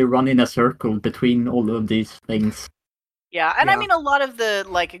basically run in a circle between all of these things. Yeah, and I Yeah. mean, a lot of the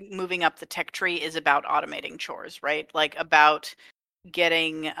like moving up the tech tree is about automating chores, right? Like about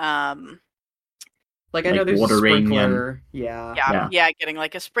getting Like I know Like there's a watering and sprinkler. Yeah. yeah. getting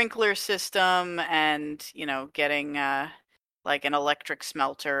like a sprinkler system, and getting like an electric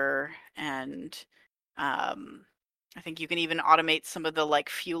smelter, and I think you can even automate some of the like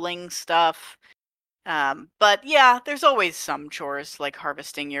fueling stuff. But yeah, there's always some chores like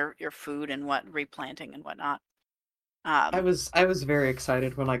harvesting your food and replanting and whatnot. I Um, was very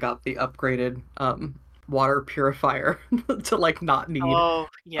excited when I got the upgraded water purifier to like oh uh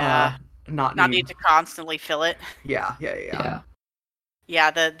yeah, not not need need to constantly fill it. yeah. Yeah. Yeah,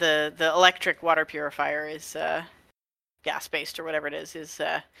 the electric water purifier is gas based or whatever it is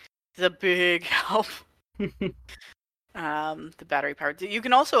a big help. The battery powered. You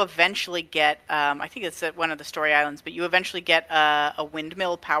can also eventually get I think it's at one of the story islands, but you eventually get a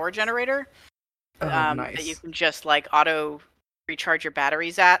windmill power generator Oh, that you nice. can just like auto recharge your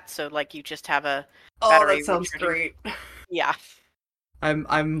batteries at. So like you just have a Oh, that battery sounds recharging. great. Yeah.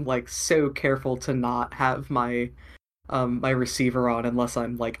 I'm like so careful to not have my receiver on unless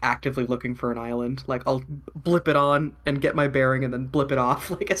I'm like actively looking for an island. Like I'll blip it on and get my bearing and then blip it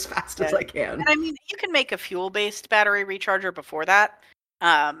off like as fast Yeah. as I And can. I mean, you can make a fuel-based battery recharger before that.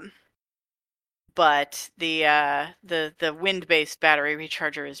 Um, but the wind-based battery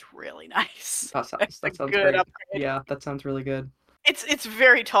recharger is really nice. It's a That sounds good great. upgrade. Yeah, that sounds really good. It's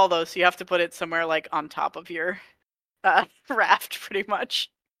very tall though, so you have to put it somewhere like on top of your raft, pretty much.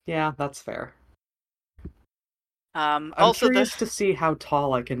 Yeah, that's fair. I'm Also curious to see how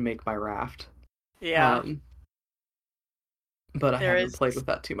tall I can make my raft. yeah, Um, but I there haven't is. played with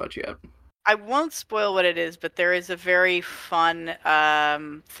that too much yet. I won't spoil what it is, but there is a very fun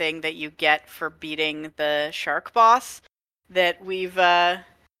thing that you get for beating the shark boss that we've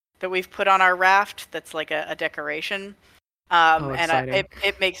put on our raft. That's like a decoration. Oh, And exciting.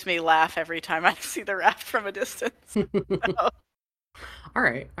 it makes me laugh every time I see the raft from a distance. All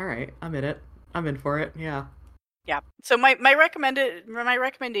right, all right. I'm in it. I'm in for it. Yeah. Yeah. So my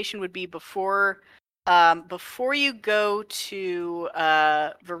recommendation would be before you go to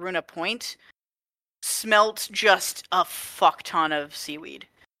Varuna Point, smelt just a fuck ton of seaweed,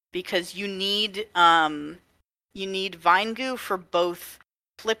 because you need vine goo for both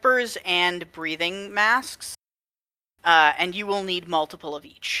flippers and breathing masks, and you will need multiple of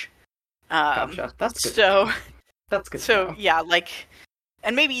each. Gotcha. That's good to So know. That's good to so know. yeah, like,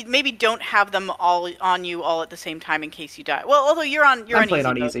 and maybe don't have them all on you all at the same time in case you die. Well, although you're I'm on playing easy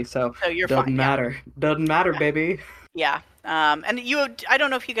on mode, easy, so so you're doesn't fine. Yeah. matter. Doesn't matter, Yeah. baby. Yeah. And I don't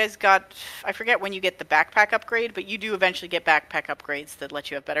know if you guys got, I forget when you get the backpack upgrade, but you do eventually get backpack upgrades that let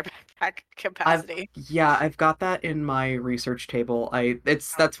you have better backpack capacity. I've got that in my research table.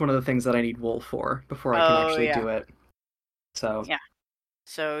 That's one of the things that I need wool for before I can Oh actually yeah. do it. So, Yeah.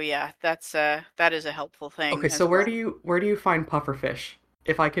 So yeah, that is a helpful okay, thing so as well. where do you find pufferfish?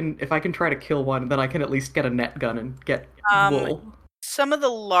 If I can try to kill one, then I can at least get a net gun and get Um, wool. some of the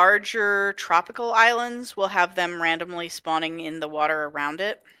larger tropical islands will have them randomly spawning in the water around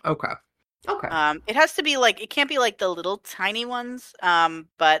it. Okay. Okay. It has to be like, it can't be like the little tiny ones.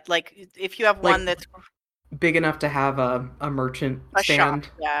 But like if you have Like one that's big enough to have a merchant a shop, stand.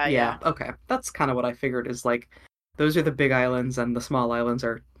 yeah, Yeah, yeah. okay. That's kind of what I figured is like those are the big islands and the small islands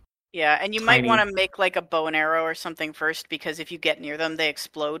are Yeah, and you might want tiny. to make like a bow and arrow or something first, because if you get near them, they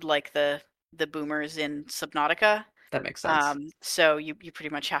explode like the boomers in Subnautica. That makes sense. So you pretty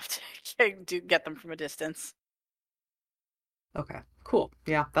much have to get them from a distance. Okay. Cool.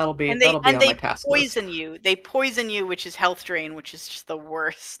 Yeah, And that'll be on my they task list. poison you. They poison you, which is health drain, which is just the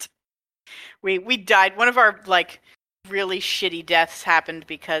worst. We died. One of our like really shitty deaths happened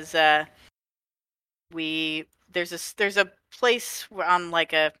because there's a place on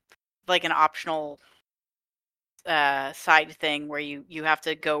like an optional side thing where you have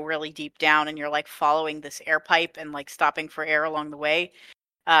to go really deep down, and you're like following this air pipe and like stopping for air along the way.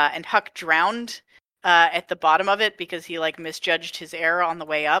 And Huck drowned at the bottom of it because he like misjudged his air on the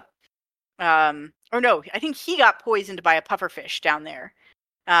way up. Or no, I think he got poisoned by a pufferfish down there.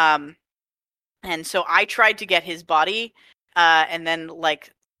 Um, and so I tried to get his body, and then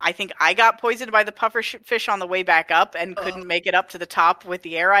like I think I got poisoned by the pufferfish on the way back up and couldn't make it up to the top with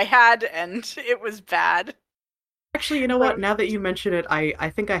the air I had, and it was bad. Actually, you know So what? Now that you mention it, I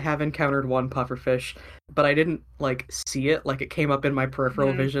think I have encountered one pufferfish, but I didn't like see it. Like it came up in my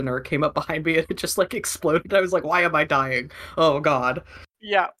peripheral mhm, vision or it came up behind me and it just like exploded. I was like, why am I dying? Oh God.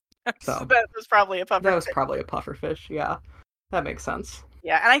 yeah, so So that was probably a that was pufferfish. probably a pufferfish. Yeah, that makes sense.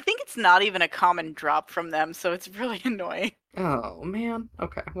 Yeah, and I think it's not even a common drop from them, so it's really annoying. Oh man.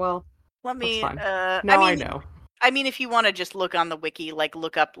 Okay. Well, Let that's me. fine. I Now I mean, know. I mean, if you want to just look on the wiki, like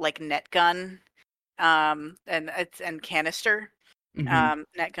look up like net gun, and canister,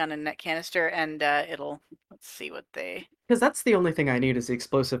 net gun and net canister, and it'll let's see what they Because that's the only thing I need is the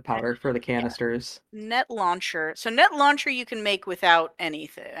explosive powder for the yeah canisters. net launcher. So net launcher you can make without any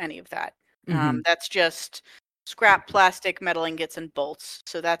of that. Hmm. That's just scrap plastic, metal ingots, and bolts.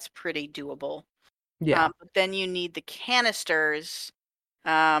 So that's pretty doable. Yeah. But then you need the canisters,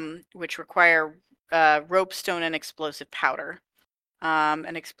 which require rope, stone, and explosive powder.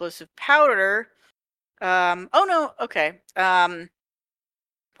 An explosive powder. Oh no, okay.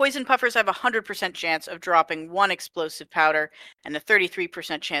 Poison puffers have a 100% chance of dropping one explosive powder and a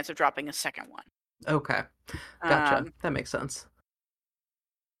 33% chance of dropping a second one. Okay. Gotcha. That makes sense.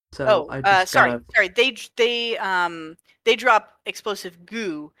 So Oh, I just sorry. gotta. They drop explosive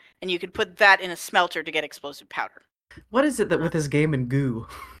goo, and you can put that in a smelter to get explosive powder. What is it that with this game and goo?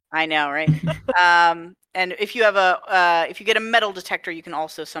 I know, right? And if you have if you get a metal detector, you can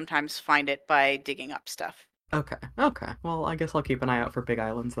also sometimes find it by digging up stuff. Okay. Okay. Well, I guess I'll keep an eye out for big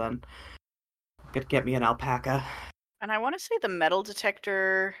islands then. Get me an alpaca. And I want to say the metal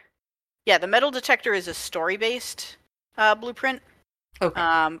detector. Yeah, the metal detector is a story-based blueprint.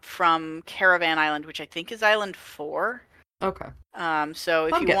 Okay. From Caravan Island, which I think is Island 4. Okay. So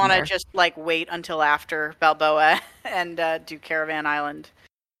if I'm you getting want to there. just like wait until after Balboa and do Caravan Island,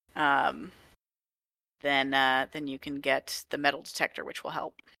 then you can get the metal detector, which will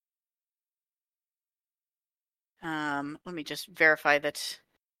help. Let me just verify that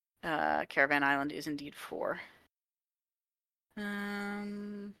Caravan Island is indeed 4.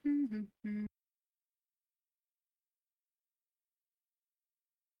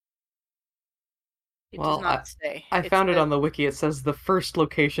 It does Well, not say. I It found it says, on the wiki. It says the first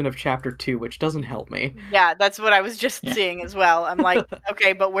location of chapter 2, which doesn't help me. yeah, that's what I was just Yeah. seeing as well. I'm like,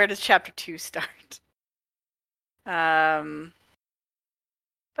 okay, but where does chapter 2 start? But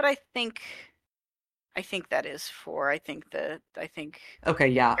I think that is 4. I think Okay,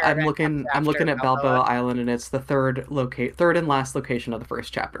 yeah, Caravan comes I'm after looking at Balboa. Balboa Island, and it's the third and last location of the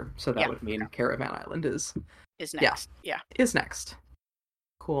first chapter. So that Yeah, would mean Caravan Island is is yeah, next. Yeah. is next.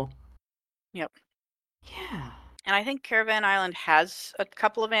 Cool. Yep. Yeah. And I think Caravan Island has a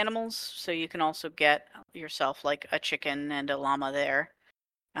couple of animals, so you can also get yourself like a chicken and a llama there.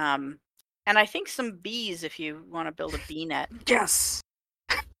 And I think some bees if you want to build a bee net. Yes.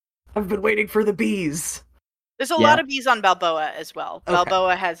 I've been waiting for the bees. There's a lot Yeah. of bees on Balboa as well. Okay.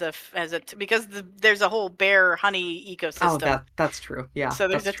 Balboa has because there's a whole bear honey Oh, ecosystem. that's true. Yeah, So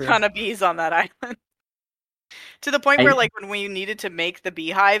there's that's a true. ton of bees on that island. To the point where, I like, when we needed to make the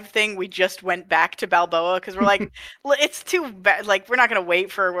beehive thing, we just went back to Balboa because we're like, it's too bad. Like, we're not gonna wait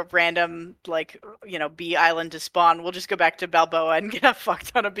for a random, like, bee island to spawn. We'll just go back to Balboa and get a fuck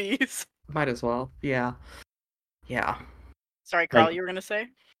ton of bees. Might as well. Yeah. Yeah. Sorry, Carl, like you were gonna say?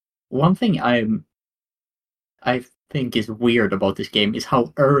 one thing I think is weird about this game is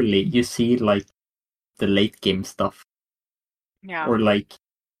how early you see like the late game stuff, Yeah. or like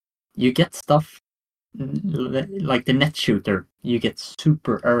you get stuff like the net shooter you get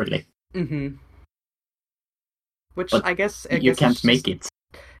super early, Mm-hmm. Which but I guess you it's can't make just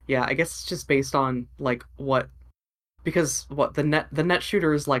it. yeah, I guess it's just based on like what because what the net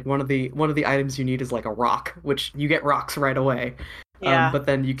shooter is like one of the items you need is like a rock, which you get rocks right away. Yeah. But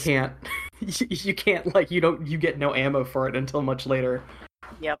then you can't you can't like you get no ammo for it until much later.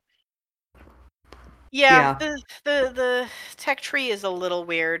 Yep. Yeah, Yeah. the tech tree is a little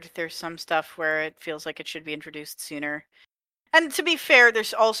weird. There's some stuff where it feels like it should be introduced sooner. And to be fair,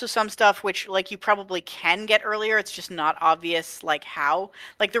 there's also some stuff which, like, you probably can get earlier. It's just not obvious, like, how.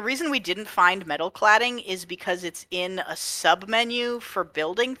 Like, the reason we didn't find metal cladding is because it's in a sub-menu for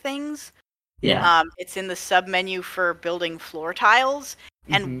building things. Yeah. It's in the sub-menu for building floor tiles.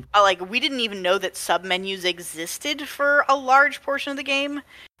 And, like, we didn't even know that sub-menus existed for a large portion of the game.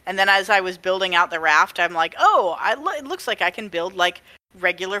 And then as I was building out the raft, I'm like, oh, it looks like I can build, like,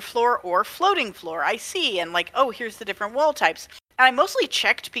 regular floor or floating floor. I see. And like, oh, here's the different wall types. And I mostly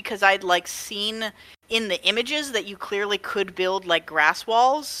checked because I'd like seen in the images that you clearly could build like grass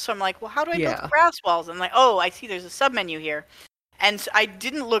walls. So I'm like, well, how do I build grass walls? And I'm like, oh, I see there's a submenu here. And so I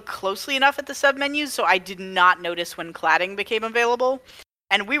didn't look closely enough at the submenus, so I did not notice when cladding became available.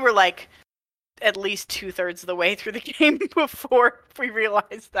 And we were like at least 2/3 of the way through the game before we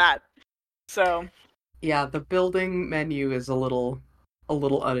realized that. So yeah, the building menu is a little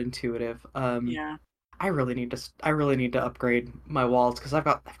unintuitive. yeah. I really need to upgrade my walls because I've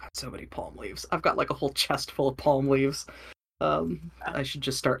got so many palm leaves. I've got like a whole chest full of palm leaves. I should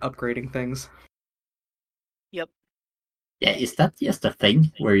just start upgrading things. Yep. Yeah, is that just a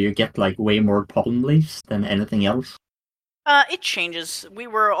thing where you get like way more palm leaves than anything else? It changes. We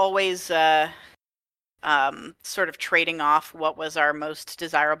were always sort of trading off what was our most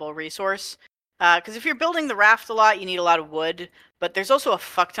desirable resource. Because if you're building the raft a lot, you need a lot of wood, but there's also a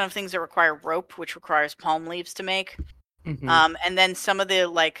fuck ton of things that require rope, which requires palm leaves to make. And then some of the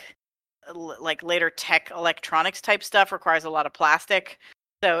like later tech electronics type stuff requires a lot of plastic.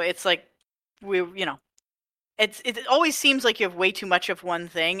 So it's like it always seems like you have way too much of one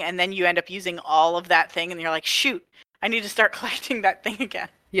thing, and then you end up using all of that thing, and you're like, shoot, I need to start collecting that thing again.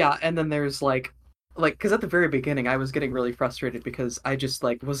 Yeah, and then there's because at the very beginning I was getting really frustrated because I just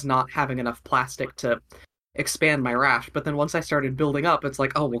like was not having enough plastic to expand my raft. But then once I started building up, it's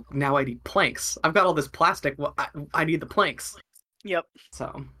like, oh well, now I need planks. I've got all this plastic. Well, I need the planks. Yep.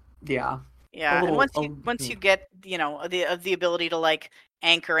 So yeah, Yeah, and once you get the ability to like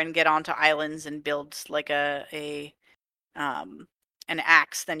anchor and get onto islands and build like an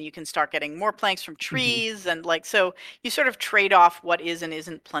axe, then you can start getting more planks from trees and like so you sort of trade off what is and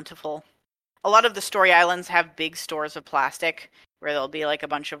isn't plentiful. A lot of the story islands have big stores of plastic where there'll be like a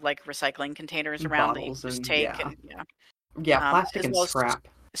bunch of like recycling containers around that you bottles just and take plastic as and well as scrap.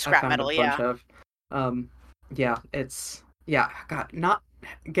 I scrap found a metal. bunch Yeah, of. God, not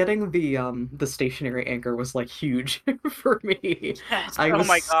getting the stationary anchor was like huge for me. yes. I Oh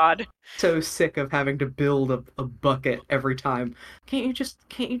my was god. so sick of having to build a bucket every time. Can't you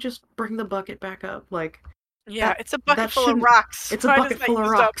just bring the bucket back up? Like Yeah, that it's a bucket that full of shouldn't rocks. it's a Why does bucket that full of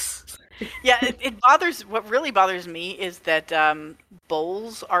use up? rocks. Yeah, it bothers. What really bothers me is that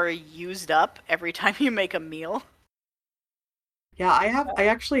bowls are used up every time you make a meal. Yeah, I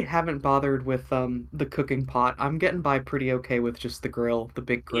actually haven't bothered with the cooking pot. I'm getting by pretty okay with just the grill, the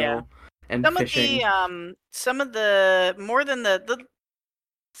big Yeah, grill, and fishing. some of the more than the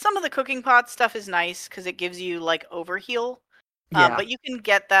some of the cooking pot stuff is nice because it gives you like overheal. Yeah. But you can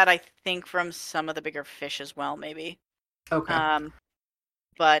get that I think from some of the bigger fish as well, maybe. Okay. Um,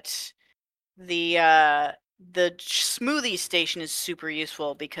 but the smoothie station is super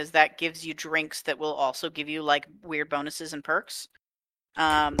useful because that gives you drinks that will also give you like weird bonuses and perks.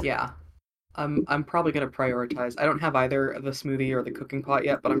 Yeah. I'm probably gonna prioritize. I don't have either the smoothie or the cooking pot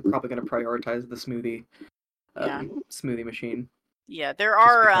yet, but I'm probably gonna prioritize the Yeah. smoothie machine Yeah,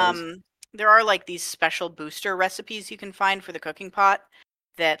 just because. there are like these special booster recipes you can find for the cooking pot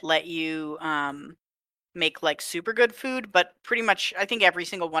that let you make like super good food, but pretty much I think every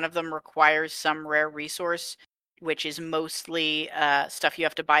single one of them requires some rare resource, which is mostly stuff you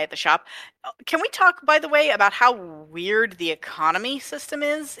have to buy at the shop. Can we talk, by the way, about how weird the economy system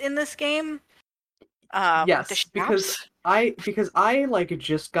is in this game? With the Yes, shops? because I like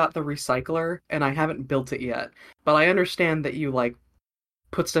just got the recycler and I haven't built it yet. But I understand that you like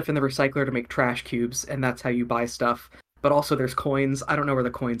put stuff in the recycler to make trash cubes and that's how you buy stuff. But also there's coins. I don't know where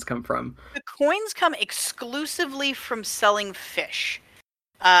the coins come from. The coins come exclusively from selling fish.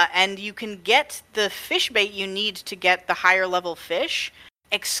 And you can get the fish bait you need to get the higher level fish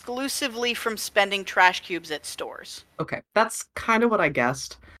exclusively from spending trash cubes at stores. Okay, that's kind of what I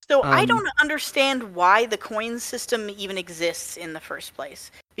guessed. So I Um don't understand why the coin system even exists in the first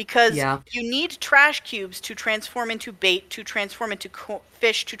place. Because yeah. you need trash cubes to transform into bait, to transform into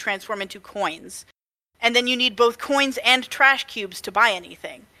fish, to transform into coins. And then you need both coins and trash cubes to buy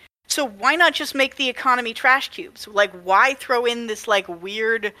anything. So why not just make the economy trash cubes? Like, why throw in this like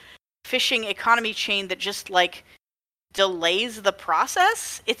weird fishing economy chain that just like delays the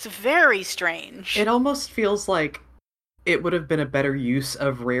process? It's very strange. It almost feels like it would have been a better use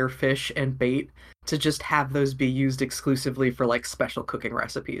of rare fish and bait to just have those be used exclusively for like special cooking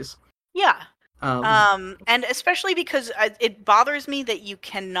recipes. Yeah. Um, And especially because it bothers me that you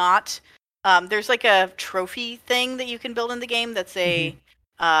cannot. There's like a trophy thing that you can build in the game that's a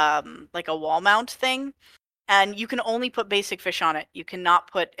like a wall mount thing, and you can only put basic fish on it. You cannot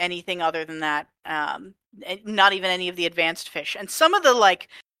put anything other than that. Not even any of the advanced fish. And some of the like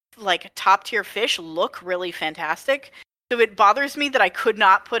top tier fish look really fantastic. So it bothers me that I could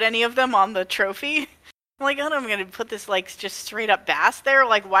not put any of them on the trophy. I'm like, oh, I'm gonna put this like just straight up bass there.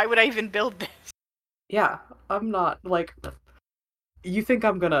 Like, why would I even build this? yeah, I'm not like you think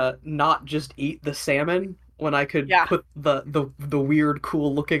I'm gonna not just eat the salmon when I could Yeah, put the weird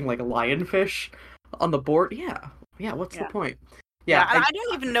cool looking like lionfish on the board? Yeah. Yeah, what's the yeah, point? yeah. Yeah, And I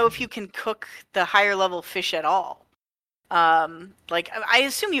don't even know if you can cook the higher level fish at all. Like I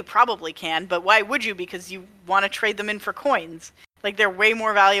assume you probably can, but why would you? Because you want to trade them in for coins. Like they're way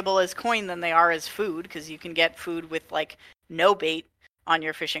more valuable as coin than they are as food, because you can get food with like no bait on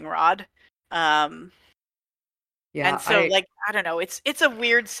your fishing rod. Um, yeah, and so like I don't know, it's a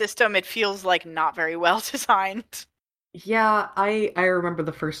weird system. It feels like not very well designed. Yeah, I remember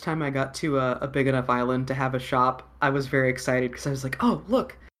the first time I got to a big enough island to have a shop. I was very excited because I was like, "Oh,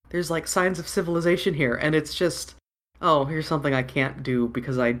 look, there's like signs of civilization here." And it's just, "Oh, here's something I can't do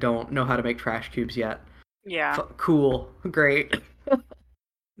because I don't know how to make trash cubes yet." Yeah. Cool. Great.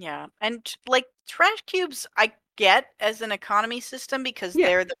 Yeah. And like trash cubes I get as an economy system because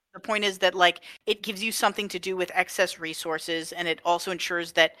Yeah. the point is that like it gives you something to do with excess resources, and it also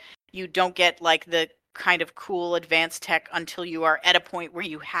ensures that you don't get like the kind of cool advanced tech until you are at a point where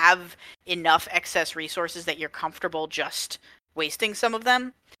you have enough excess resources that you're comfortable just wasting some of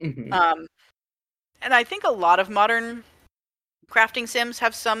them. Hmm. Um and I think a lot of modern crafting sims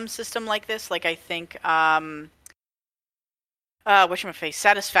have some system like this. Like I think whatchamacallit,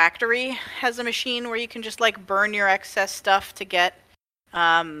 Satisfactory has a machine where you can just like burn your excess stuff to get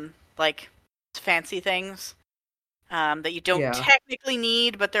like fancy things that you don't Yeah. technically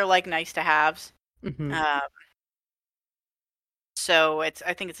need, but they're like nice to haves. Hmm. Uh, so it's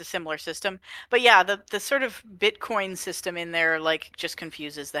I think it's a similar system. But yeah, the sort of Bitcoin system in there like just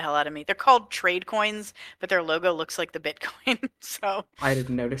confuses the hell out of me. They're called trade coins, but their logo looks like the Bitcoin. So I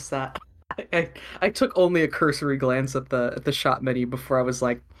didn't notice that. I took only a cursory glance at the shop menu before I was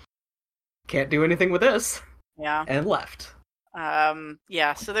like, "Can't do anything with this," yeah. and left.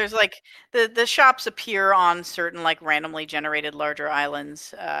 Yeah, so there's like the shops appear on certain like randomly generated larger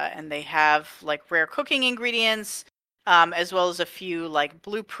islands, and they have like rare cooking ingredients, as well as a few like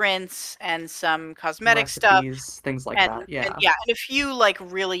blueprints and some cosmetic stuff, Recipes, things like and that. and Yeah. yeah, and a few like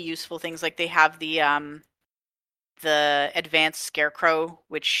really useful things. Like they have the advanced scarecrow,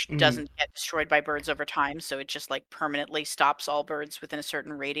 which Mm. doesn't get destroyed by birds over time, so it just like permanently stops all birds within a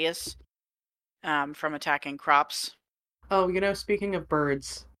certain radius from attacking crops. Oh, speaking of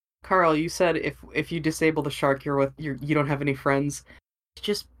birds, Carl, you said if you disable the shark, you don't have any friends.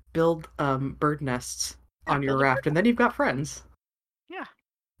 Just build bird nests Yeah, on your build a raft, bird. and then you've got friends. Yeah.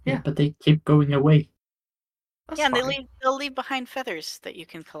 Yeah, Yeah, but they keep going away. that's Yeah, and fine. they'll leave behind feathers that you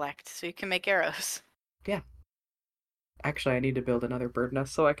can collect, so you can make arrows. Yeah. Actually, I need to build another bird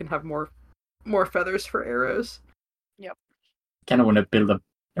nest so I can have more feathers for arrows. Yep. Kind of want to build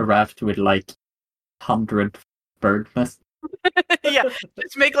a raft with like 100 bird nests. Yeah,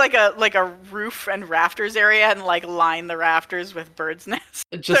 just make like a roof and rafters area, and like line the rafters with birds' nests.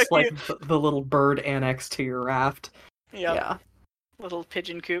 So Just like you, the little bird annex to your raft. yep, Yeah. little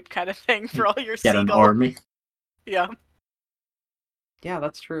pigeon coop kind of thing for all your Get an seagulls. army. Yeah, Yeah,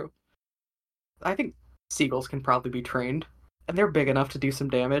 that's true. I think seagulls can probably be trained, and they're big enough to do some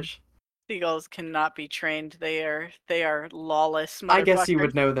damage. seagulls cannot be trained. They are lawless I guess you motherfuckers.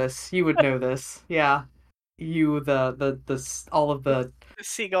 would know this. You would know this. Yeah. You The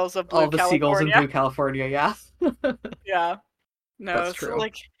seagulls of all blue the seagulls in California. blue California, yeah. Yeah. That's No, so true.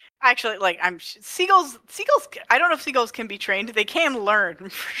 like actually like seagulls I don't know if seagulls can be trained. They can learn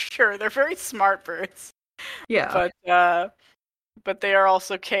for sure. They're very smart birds. Yeah. But they are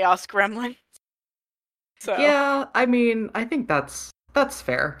also chaos gremlins. So, Yeah, I mean, I think that's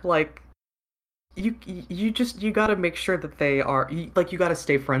fair. Like you got to make sure that like you got to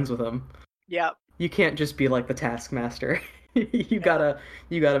stay friends with them. yeah. You can't just be like the taskmaster. you Yeah. gotta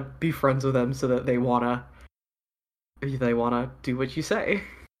you gotta be friends with them so that they wanna do what you say.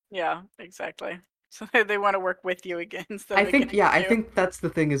 Yeah, exactly. So they want to work with you again instead I of think, against yeah, I you. think that's the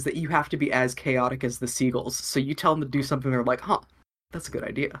thing is that you have to be as chaotic as the seagulls. So you tell them to do something, they're like, huh, that's a good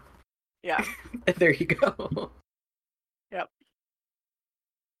idea. Yeah. And there you go. Yep.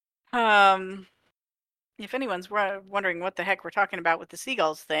 If anyone's wondering what the heck we're talking about with the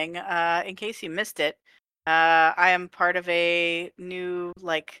seagulls thing, in case you missed it, I am part of a new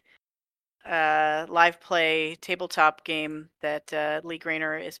like live play tabletop game that Lee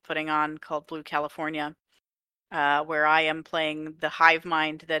Grainer is putting on called Blue California, where I am playing the hive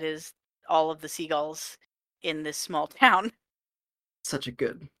mind that is all of the seagulls in this small town.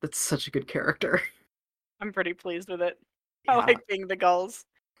 That's such a good character. I'm pretty pleased with it. I Yeah. like being the gulls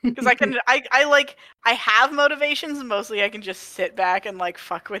because I like I have motivations. Mostly, I can just sit back and like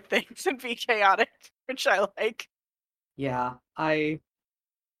fuck with things and be chaotic, which I like. Yeah.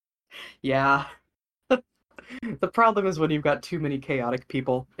 Yeah. The problem is when you've got too many chaotic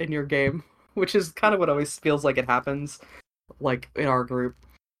people in your game, which is kind of what always feels like it happens, like in our group.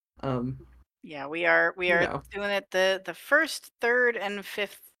 Um, Yeah, we are doing it the first, third, and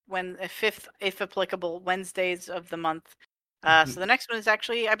fifth fifth if applicable Wednesdays of the month. So mhm. the next one is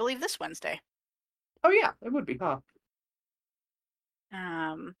actually I believe this Wednesday. Oh yeah, it would be, huh?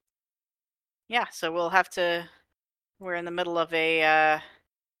 Um, yeah, so we'll have to. We're in the middle of a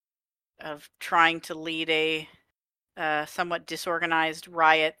of trying to lead a somewhat disorganized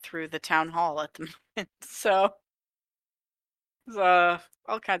riot through the town hall at the moment. So There's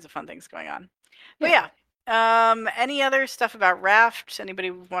all kinds of fun things going on. But Yeah. any other stuff about Raft?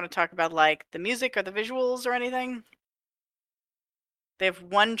 Anybody want to talk about like the music or the visuals or anything? They have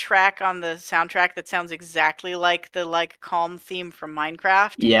one track on the soundtrack that sounds exactly like the like calm theme from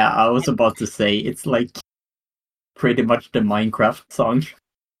Minecraft. Yeah, I was about to say it's like pretty much the Minecraft song,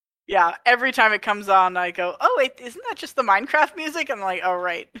 Yeah, every time it comes on, I go, "Oh wait, isn't that just the Minecraft music?" I'm like, "Oh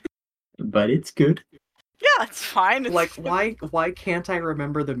right, but it's good. yeah, it's fine." It's Like, why can't I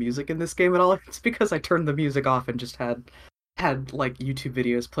remember the music in this game at all? It's because I turned the music off and just had like YouTube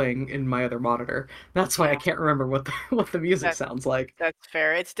videos playing in my other monitor. That's why I Yeah. can't remember what the music That- sounds like. That's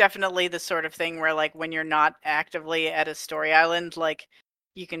fair. It's definitely the sort of thing where like when you're not actively at a story island, like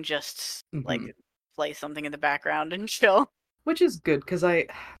you can just Hmm. like play something in the background and chill. Which is good because I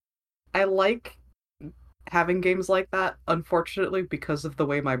like having games like that. Unfortunately, because of the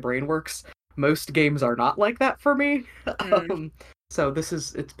way my brain works, most games are not like that for me. Mm, um, so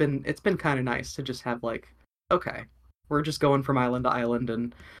it's been kind of nice to just have like, okay, we're just going from island to island,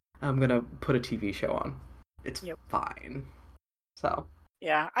 and I'm gonna put a TV show on. It's yep. fine. So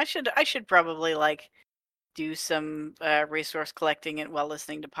Yeah, I should probably like do some resource collecting and while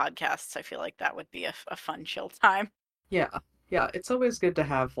listening to podcasts. I feel like that would be a fun chill time. yeah, yeah, it's always good to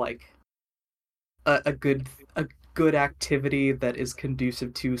have like a good activity that is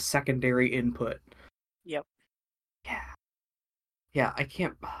conducive to secondary input. Yep. Yeah. Yeah, I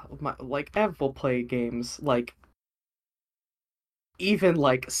can't like Ev will play games like even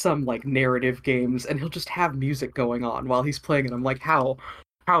like some like narrative games and he'll just have music going on while he's playing it. I'm like, how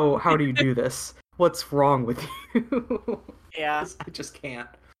do you do this? What's wrong with you? Yeah. 'Cause I just can't.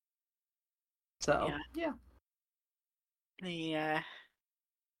 So, Yeah. yeah. The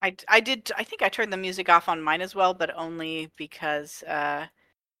I think I turned the music off on mine as well, but only because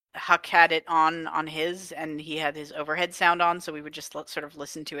Huck had it on his and he had his overhead sound on, so we would just sort of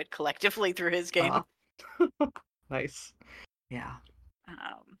listen to it collectively through his game. Uh, nice. Yeah.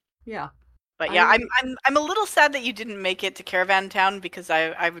 Um, Yeah. but yeah, I'm I I'm I'm a little sad that you didn't make it to Caravan Town because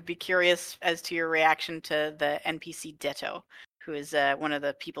I would be curious as to your reaction to the NPC Detto, who is one of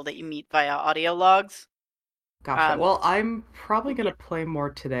the people that you meet via audio logs. gotcha. Um, Well, I'm probably gonna play more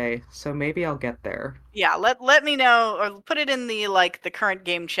today, so maybe I'll get there. yeah, let me know or put it in the like the current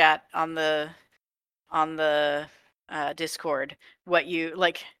game chat on the Discord what you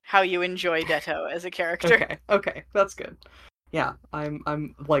like how you enjoy Detto as a character. Okay, okay, that's good. Yeah,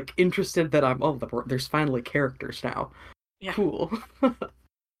 I'm like interested that there's finally characters now. Yeah. Cool.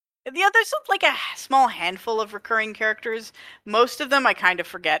 Yeah, there's like a small handful of recurring characters. Most of them I kind of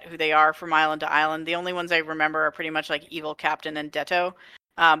forget who they are from island to island. The only ones I remember are pretty much like Evil Captain and Detto.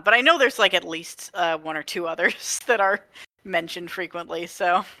 But I know there's like at least one or two others that are mentioned frequently.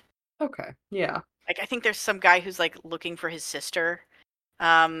 So Okay, yeah. like I think there's some guy who's like looking for his sister.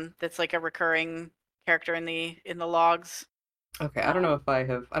 That's like a recurring character in the logs. Okay, Um, I don't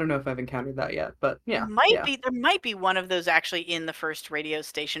know if I've encountered that yet, but There yeah, might yeah. be there might be one of those actually in the first radio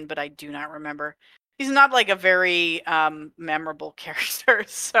station, but I do not remember. He's not like a very memorable character,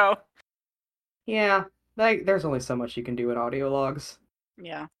 so Yeah, like there's only so much you can do in audio logs.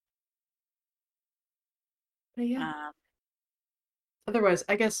 yeah. But yeah. Um, Otherwise,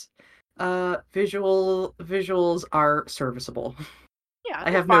 I guess visuals are serviceable. yeah, I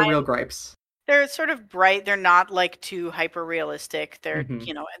they're have no fine. real gripes. They're sort of bright. They're not like too hyper realistic. They're Hmm.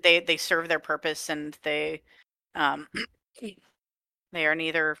 they serve their purpose and they um they are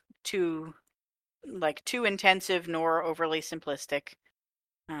neither too intensive nor overly simplistic.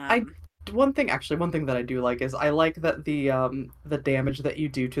 I Um, one thing that I do like is I like that the damage that you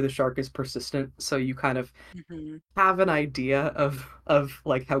do to the shark is persistent, so you kind of mhm. have an idea of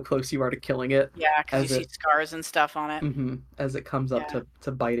like how close you are to killing it Yeah, because you as see it scars and stuff on it. as it comes up Yeah.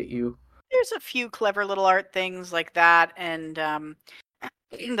 to bite at you. There's a few clever little art things like that, and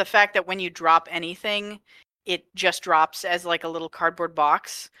the fact that when you drop anything, it just drops as like a little cardboard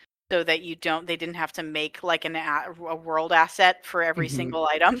box, so that they didn't have to make like a world asset for every Hmm. single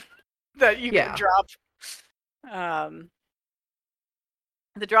item that you could Yeah. drop. Um,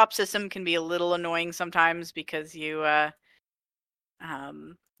 the drop system can be a little annoying sometimes because you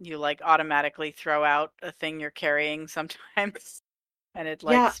like automatically throw out a thing you're carrying sometimes, and it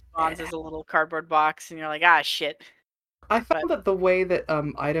like Yeah, spawns as a little cardboard box, and you're like, ah, shit. I But found that the way that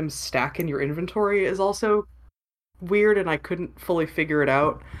items stack in your inventory is also weird, and I couldn't fully figure it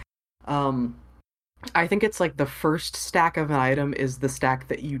out. Um, I think it's like the first stack of an item is the stack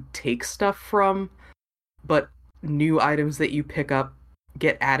that you take stuff from, but new items that you pick up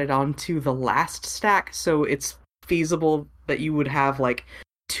get added onto the last stack, so it's feasible that you would have like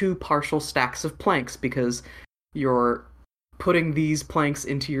two partial stacks of planks because your putting these planks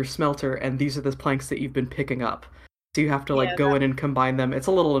into your smelter, and these are the planks that you've been picking up. So you have to like Yeah, go in and combine them. It's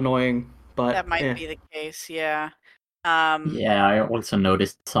a little annoying, but that might eh. be the case. Yeah. Um, Yeah, I also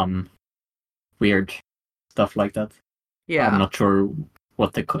noticed some weird stuff like that. I'm Yeah. not sure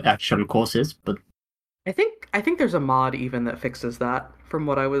what the actual cause is, but I think there's a mod even that fixes that from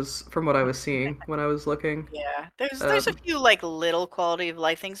what I was seeing when I was looking. Yeah, there's a Um, few like little quality of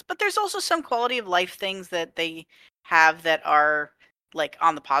life things, but there's also some quality of life things that they have that are like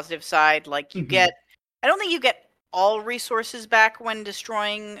on the positive side. Like mhm, I don't think you get all resources back when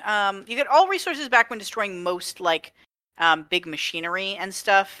destroying. You get all resources back when destroying most like big machinery and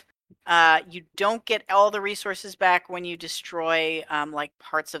stuff. You don't get all the resources back when you destroy like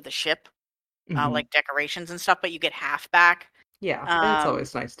parts of the ship, mhm. like decorations and stuff, but you get half back. Yeah, it's Um,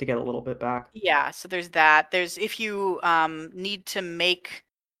 always nice to get a little bit back. yeah, so there's that. There's if you need to make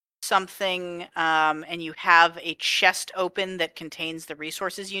something and you have a chest open that contains the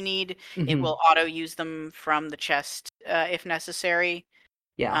resources you need, it Hmm. will auto use them from the chest if necessary.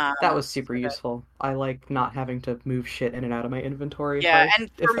 Yeah, that was super So that useful. I like not having to move shit in and out of my inventory if yeah, I and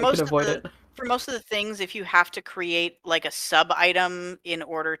if I can avoid it. for most of the things, if you have to create like a sub item in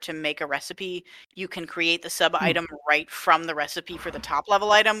order to make a recipe, you can create the sub Hmm. item right from the recipe for the top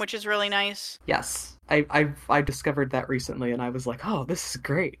level item, which is really nice. Yes, I discovered that recently, and I was like, oh, this is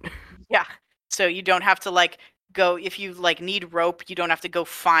great. Yeah. So you don't have to like go if you like need rope, you don't have to go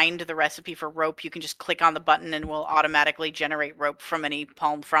find the recipe for rope. You can just click on the button and will automatically generate rope from any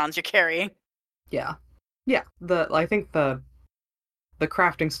palm fronds you're carrying. Yeah, yeah. I think the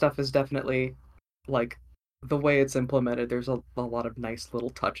crafting stuff is definitely like the way it's implemented. There's a lot of nice little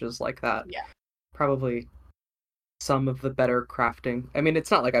touches like that. Yeah. Probably some of the better crafting. I mean,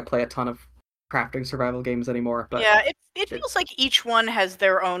 it's not like I play a ton of crafting survival games anymore, but Yeah, it it. feels like each one has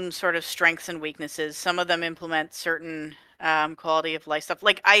their own sort of strengths and weaknesses. Some of them implement certain quality of life stuff.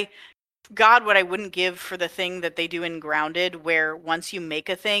 Like God, what I wouldn't give for the thing that they do in Grounded, where once you make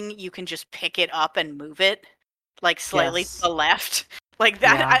a thing, you can just pick it up and move it, like slightly to the Yes. left. Like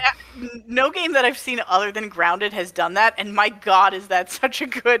that, Yeah. no game that I've seen other than Grounded has done that. And my God, is that such a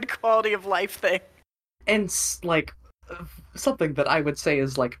good quality of life thing? And like something that I would say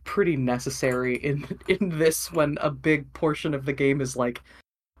is like pretty necessary in this when a big portion of the game is like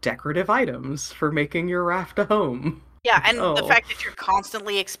decorative items for making your raft a home. Yeah, Like, and the oh. fact that you're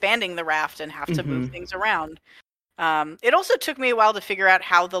constantly expanding the raft and have to move Hmm. things around. It also took me a while to figure out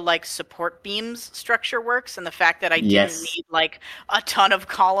how the like support beams structure works, and the fact that I didn't yes, need like a ton of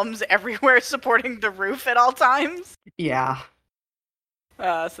columns everywhere supporting the roof at all times. Yeah.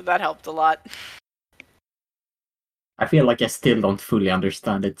 So that helped a lot. I feel like I still don't fully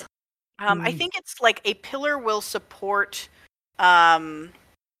understand it. I Mm. think it's like a pillar will support um,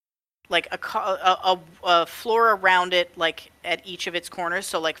 like a floor around it, like at each of its corners,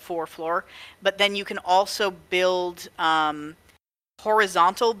 so like 4 floor. But then you can also build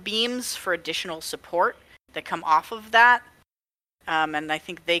horizontal beams for additional support that come off of that. And I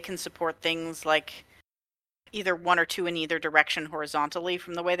think they can support things like either 1 or 2 in either direction horizontally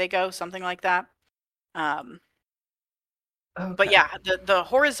from the way they go, something like that. Um, but Okay. yeah, the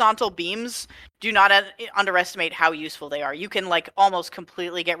horizontal beams do not underestimate how useful they are. You can like almost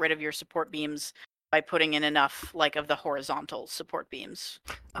completely get rid of your support beams by putting in enough like of the horizontal support beams.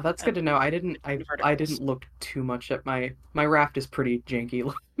 Oh, that's Uh, good to know. I verticals. didn't look too much at my raft is pretty janky.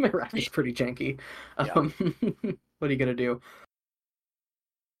 My raft is pretty janky. Yeah. Um, what are you gonna do?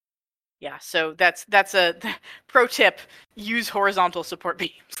 Yeah, so that's a pro tip. Use horizontal support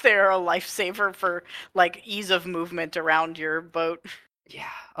beams. They're a lifesaver for like ease of movement around your boat.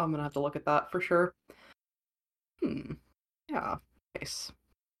 Yeah, I'm gonna have to look at that for sure. Hmm. Yeah. Nice.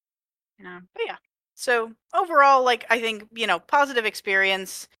 Yeah, but yeah. So overall, like I think positive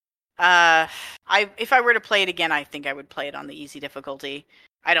experience. I if I were to play it again, I think I would play it on the easy difficulty.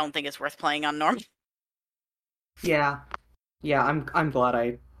 I don't think it's worth playing on normal. Yeah. Yeah. I'm glad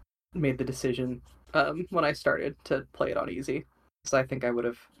I made the decision when I started to play it on easy. So I think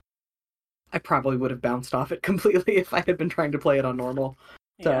I probably would have bounced off it completely if I had been trying to play it on normal.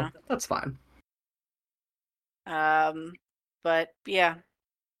 So Yeah. that's fine. Um, but yeah,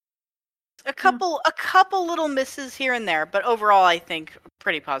 Yeah. a couple little misses here and there, but overall, I think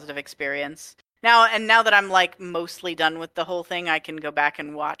pretty positive experience. Now that I'm like mostly done with the whole thing, I can go back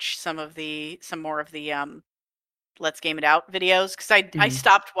and watch some more of the Let's Game It Out videos because I Hmm.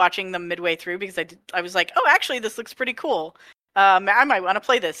 stopped watching them midway through because I was like, oh, actually, this looks pretty cool. I might want to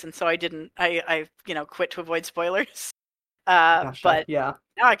play this, and so I didn't. I quit to avoid spoilers. Gotcha. But Yeah.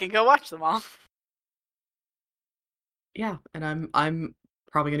 now I can go watch them all. Yeah. And I'm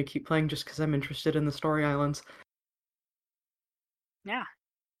probably gonna keep playing just because I'm interested in the story islands. Yeah.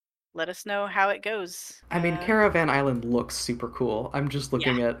 Let us know how it goes. I mean, Caravan Island looks super cool. I'm just Yeah.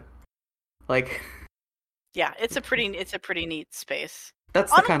 looking at like Yeah, it's a pretty neat space.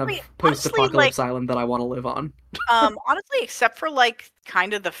 that's the kind of Honestly, like post-apocalypse island that I want to live on. honestly, except for like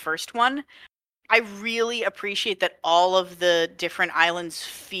kind of the first one, I really appreciate that all of the different islands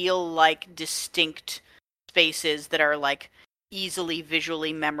feel like distinct spaces that are like easily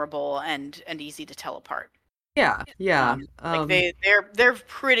visually memorable and easy to tell apart. Yeah, yeah. Like they're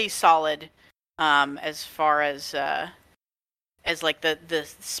pretty solid as far as like the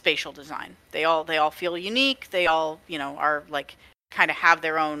spatial design. They all feel unique. They all, are like kind of have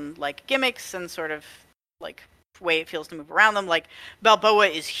their own like gimmicks and sort of like way it feels to move around them. Like Balboa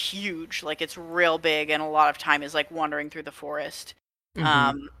is huge. Like it's real big and a lot of time is like wandering through the forest.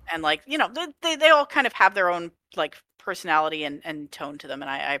 And like, they all kind of have their own like personality and tone to them, and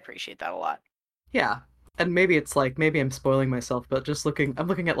I appreciate that a lot. Yeah. And maybe it's like maybe I'm spoiling myself, but I'm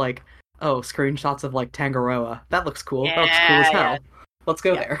looking at like screenshots of like Tangaroa. That looks cool. That looks cool as Yeah, yeah. hell. Let's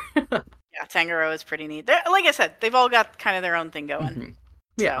go Yeah. there. Yeah, Tangaroa is pretty neat. Like I said, they've all got kind of their own thing going. Mhm.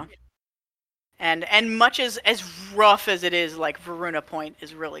 Yeah. So, and much as rough as it is, like Varuna Point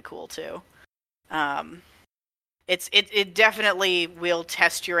is really cool too. Um, it definitely will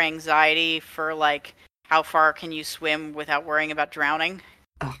test your anxiety for like how far can you swim without worrying about drowning.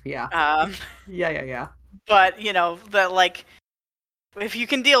 Oh, yeah. Um, Yeah. but that like if you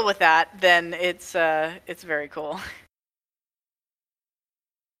can deal with that, then it's very cool.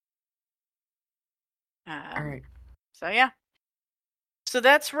 All right. So yeah. So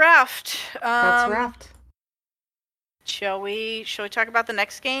that's Raft. That's Raft. Shall we talk about the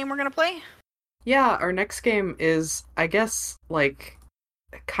next game we're gonna play? Yeah, our next game is, I guess, like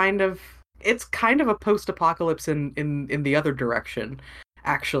it's kind of a post-apocalypse in the other direction,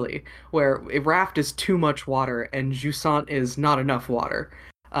 actually, where Raft is too much water and Jusant is not enough water.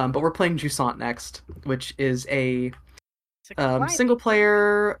 But we're playing Jusant next, which is a single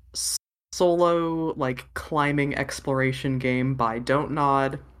player solo like climbing exploration game by Don't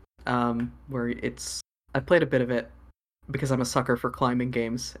Nod, where I played a bit of it because I'm a sucker for climbing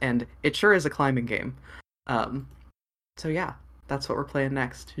games, and it sure is a climbing game. Um, so yeah, that's what we're playing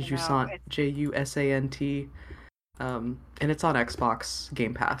next. Jusant, Jusant, and it's on Xbox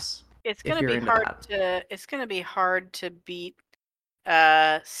Game Pass. It's If gonna you're be into hard that. it's gonna be hard to beat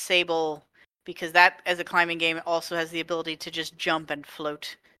Sable, because that as a climbing game also has the ability to just jump and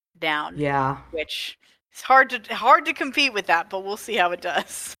float down, Yeah, which it's hard to compete with that, but we'll see how it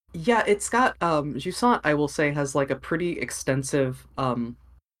does. yeah, it's got Jusant, I will say, has like a pretty extensive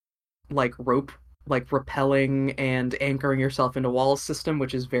like rope like rappelling and anchoring yourself into walls system,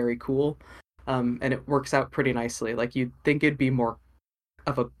 which is very cool. And it works out pretty nicely. Like you'd think it'd be more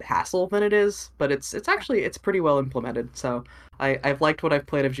of a hassle than it is, but it's actually it's pretty well implemented. So I've liked what I've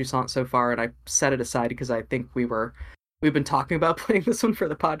played of Jusant so far, and I set it aside because I think we've been talking about playing this one for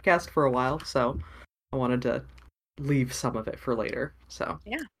the podcast for a while, so I wanted to leave some of it for later. So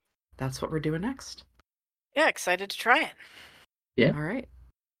Yeah. that's what we're doing next. Yeah, excited to try it. Yeah. All right.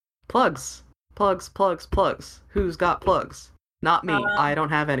 Plugs. Plugs. Who's got plugs? Not me. I don't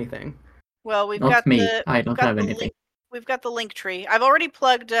have anything. Well, we've Not got me. the I don't got have the anything. we've got the link tree. I've already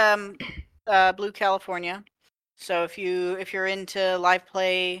plugged Blue California. So if you're into live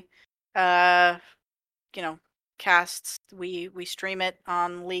play, uh, casts, we stream it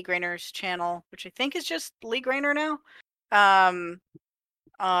on Lee Grainer's channel, which I think is just Lee Grainer now.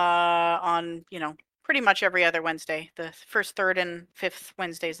 On pretty much every other Wednesday, the first, third, and fifth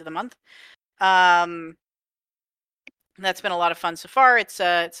Wednesdays of the month. That's been a lot of fun so far. It's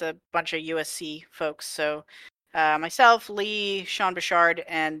a bunch of USC folks. So myself, Lee, Sean Bouchard,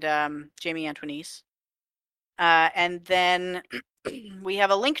 and Jamie Antoinese. And then we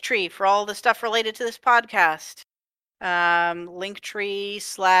have a link tree for all the stuff related to this podcast. Linktree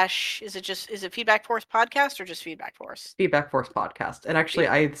 / is it Feedback Force Podcast or just Feedback Force? Feedback Force Podcast. And actually,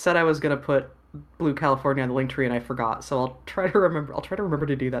 I said I was gonna put Blue California on the link tree, and I forgot. So I'll try to remember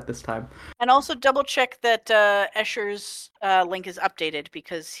to do that this time. And also double check that Escher's link is updated,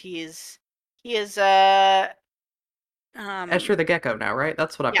 because he is Escher the Gecko now, right?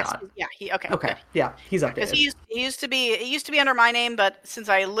 That's what I've got. Yeah, Okay, good. yeah, he's updated. Because he used to be under my name, but since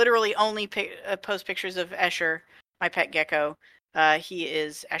I literally only post pictures of Escher, my pet gecko, he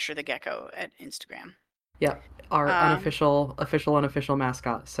is Escher the Gecko at Instagram. Yeah, our unofficial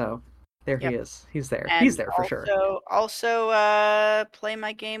mascot. So there he is. He's there. And he's there for sure. Also, play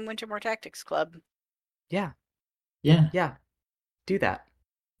my game Wintermore Tactics Club. Yeah. Yeah. Do that.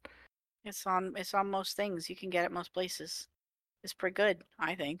 It's on most things. You can get it most places. It's pretty good,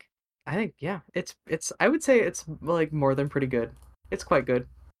 I think. Yeah. It's I would say it's like more than pretty good. It's quite good.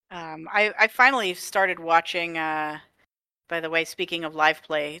 I finally started watching. By the way, speaking of live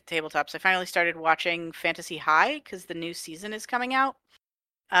play tabletops, I finally started watching Fantasy High because the new season is coming out.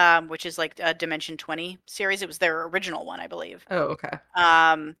 Which is like a Dimension 20 series. It was their original one, I believe. Oh, okay.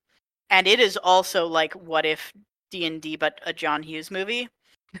 And it is also like what if D&D but a John Hughes movie.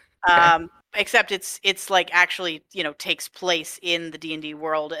 Okay. Except it's like actually, takes place in the D&D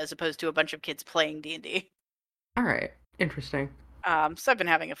world as opposed to a bunch of kids playing D&D. All right. Interesting. So I've been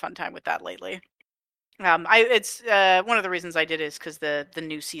having a fun time with that lately. It's one of the reasons I did is because the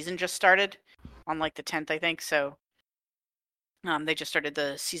new season just started on like the 10th, I think. So they just started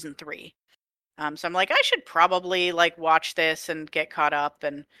the season 3. So I'm like, I should probably like watch this and get caught up,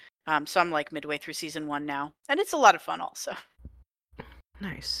 and so I'm like midway through season 1 now, and it's a lot of fun also.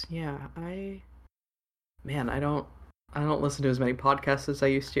 Nice. Yeah, I don't listen to as many podcasts as I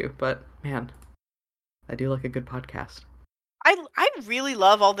used to, but man, I do like a good podcast. I really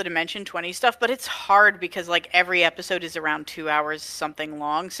love all the Dimension 20 stuff, but it's hard because like every episode is around 2 hours something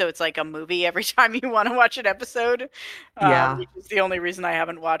long, so it's like a movie every time you want to watch an episode. Yeah. Which is the only reason I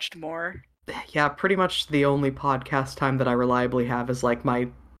haven't watched more. Yeah, pretty much the only podcast time that I reliably have is like my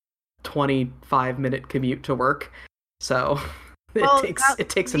 25-minute commute to work. So it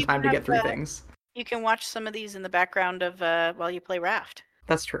takes some time to get through things. You can watch some of these in the background of while you play Raft.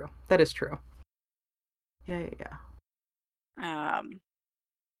 That's true. That is true. Yeah.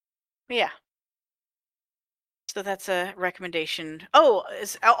 Yeah. So that's a recommendation. Oh,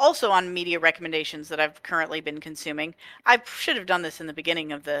 it's also on media recommendations that I've currently been consuming. I should have done this in the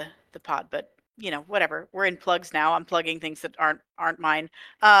beginning of the pod, but whatever. We're in plugs now. I'm plugging things that aren't mine.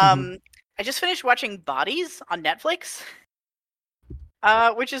 I just finished watching Bodies on Netflix,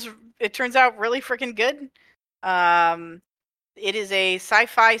 which is, it turns out, really freaking good. It is a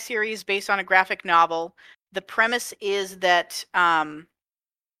sci-fi series based on a graphic novel. The premise is that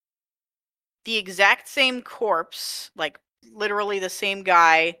the exact same corpse, like literally the same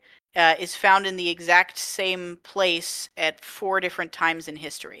guy, is found in the exact same place at 4 different times in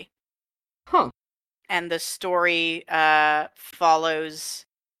history. Huh. And the story follows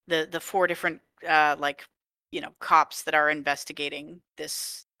the 4 different cops that are investigating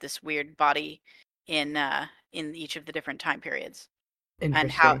this weird body in each of the different time periods.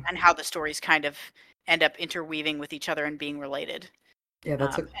 And how the stories kind of end up interweaving with each other and being related. Yeah,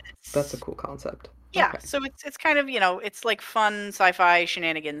 that's a cool concept. Yeah, okay. So it's kind of, it's like fun sci-fi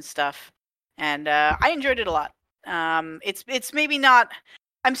shenanigans stuff, and I enjoyed it a lot. It's maybe not.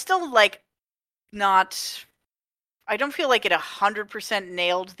 I'm still like not. I don't feel like it 100%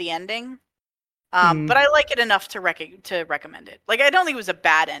 nailed the ending, but I like it enough to recommend it. Like, I don't think it was a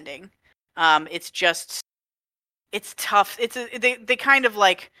bad ending. It's just, it's tough. They kind of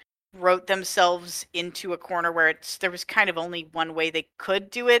like wrote themselves into a corner where there was kind of only one way they could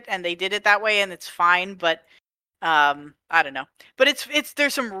do it, and they did it that way, and it's fine. But I don't know. But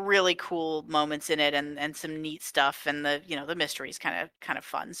there's some really cool moments in it, and some neat stuff, and the mystery is kind of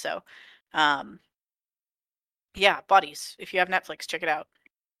fun. So, yeah, Bodies. If you have Netflix, check it out.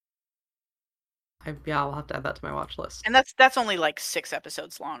 I'll have to add that to my watch list. And that's only like 6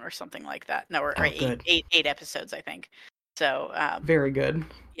 episodes long or something like that. No, or eight episodes, I think. So very good.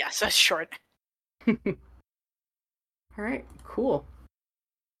 Yeah, so it's short. All right, cool.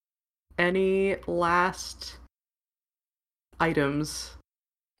 Any last items?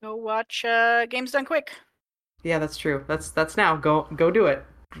 Go watch Games Done Quick. Yeah, that's true. That's now. Go do it.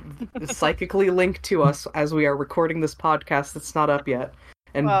 Psychically link to us as we are recording this podcast that's not up yet,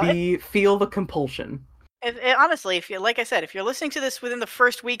 and feel the compulsion. Honestly, if you're listening to this within the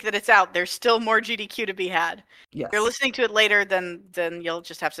first week that it's out, there's still more GDQ to be had. Yes. If you're listening to it later, then you'll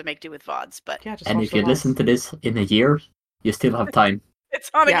just have to make do with VODs. But yeah, and if you listen to this in a year, you still have time.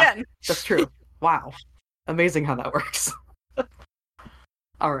 It's on again. That's true. Wow. Amazing how that works.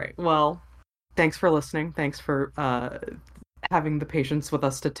 All right. Well, thanks for listening. Thanks for having the patience with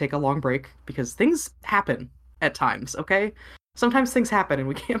us to take a long break, because things happen at times, okay? Sometimes things happen and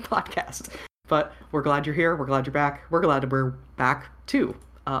we can't podcast. But we're glad you're here. We're glad you're back. We're glad we're back, too.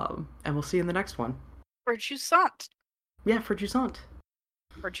 And we'll see you in the next one. For Jusant. Yeah, for Jusant.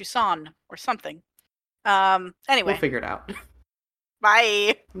 Or Jusan, or something. Anyway. We'll figure it out.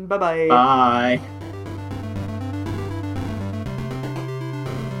 Bye. Bye-bye. Bye.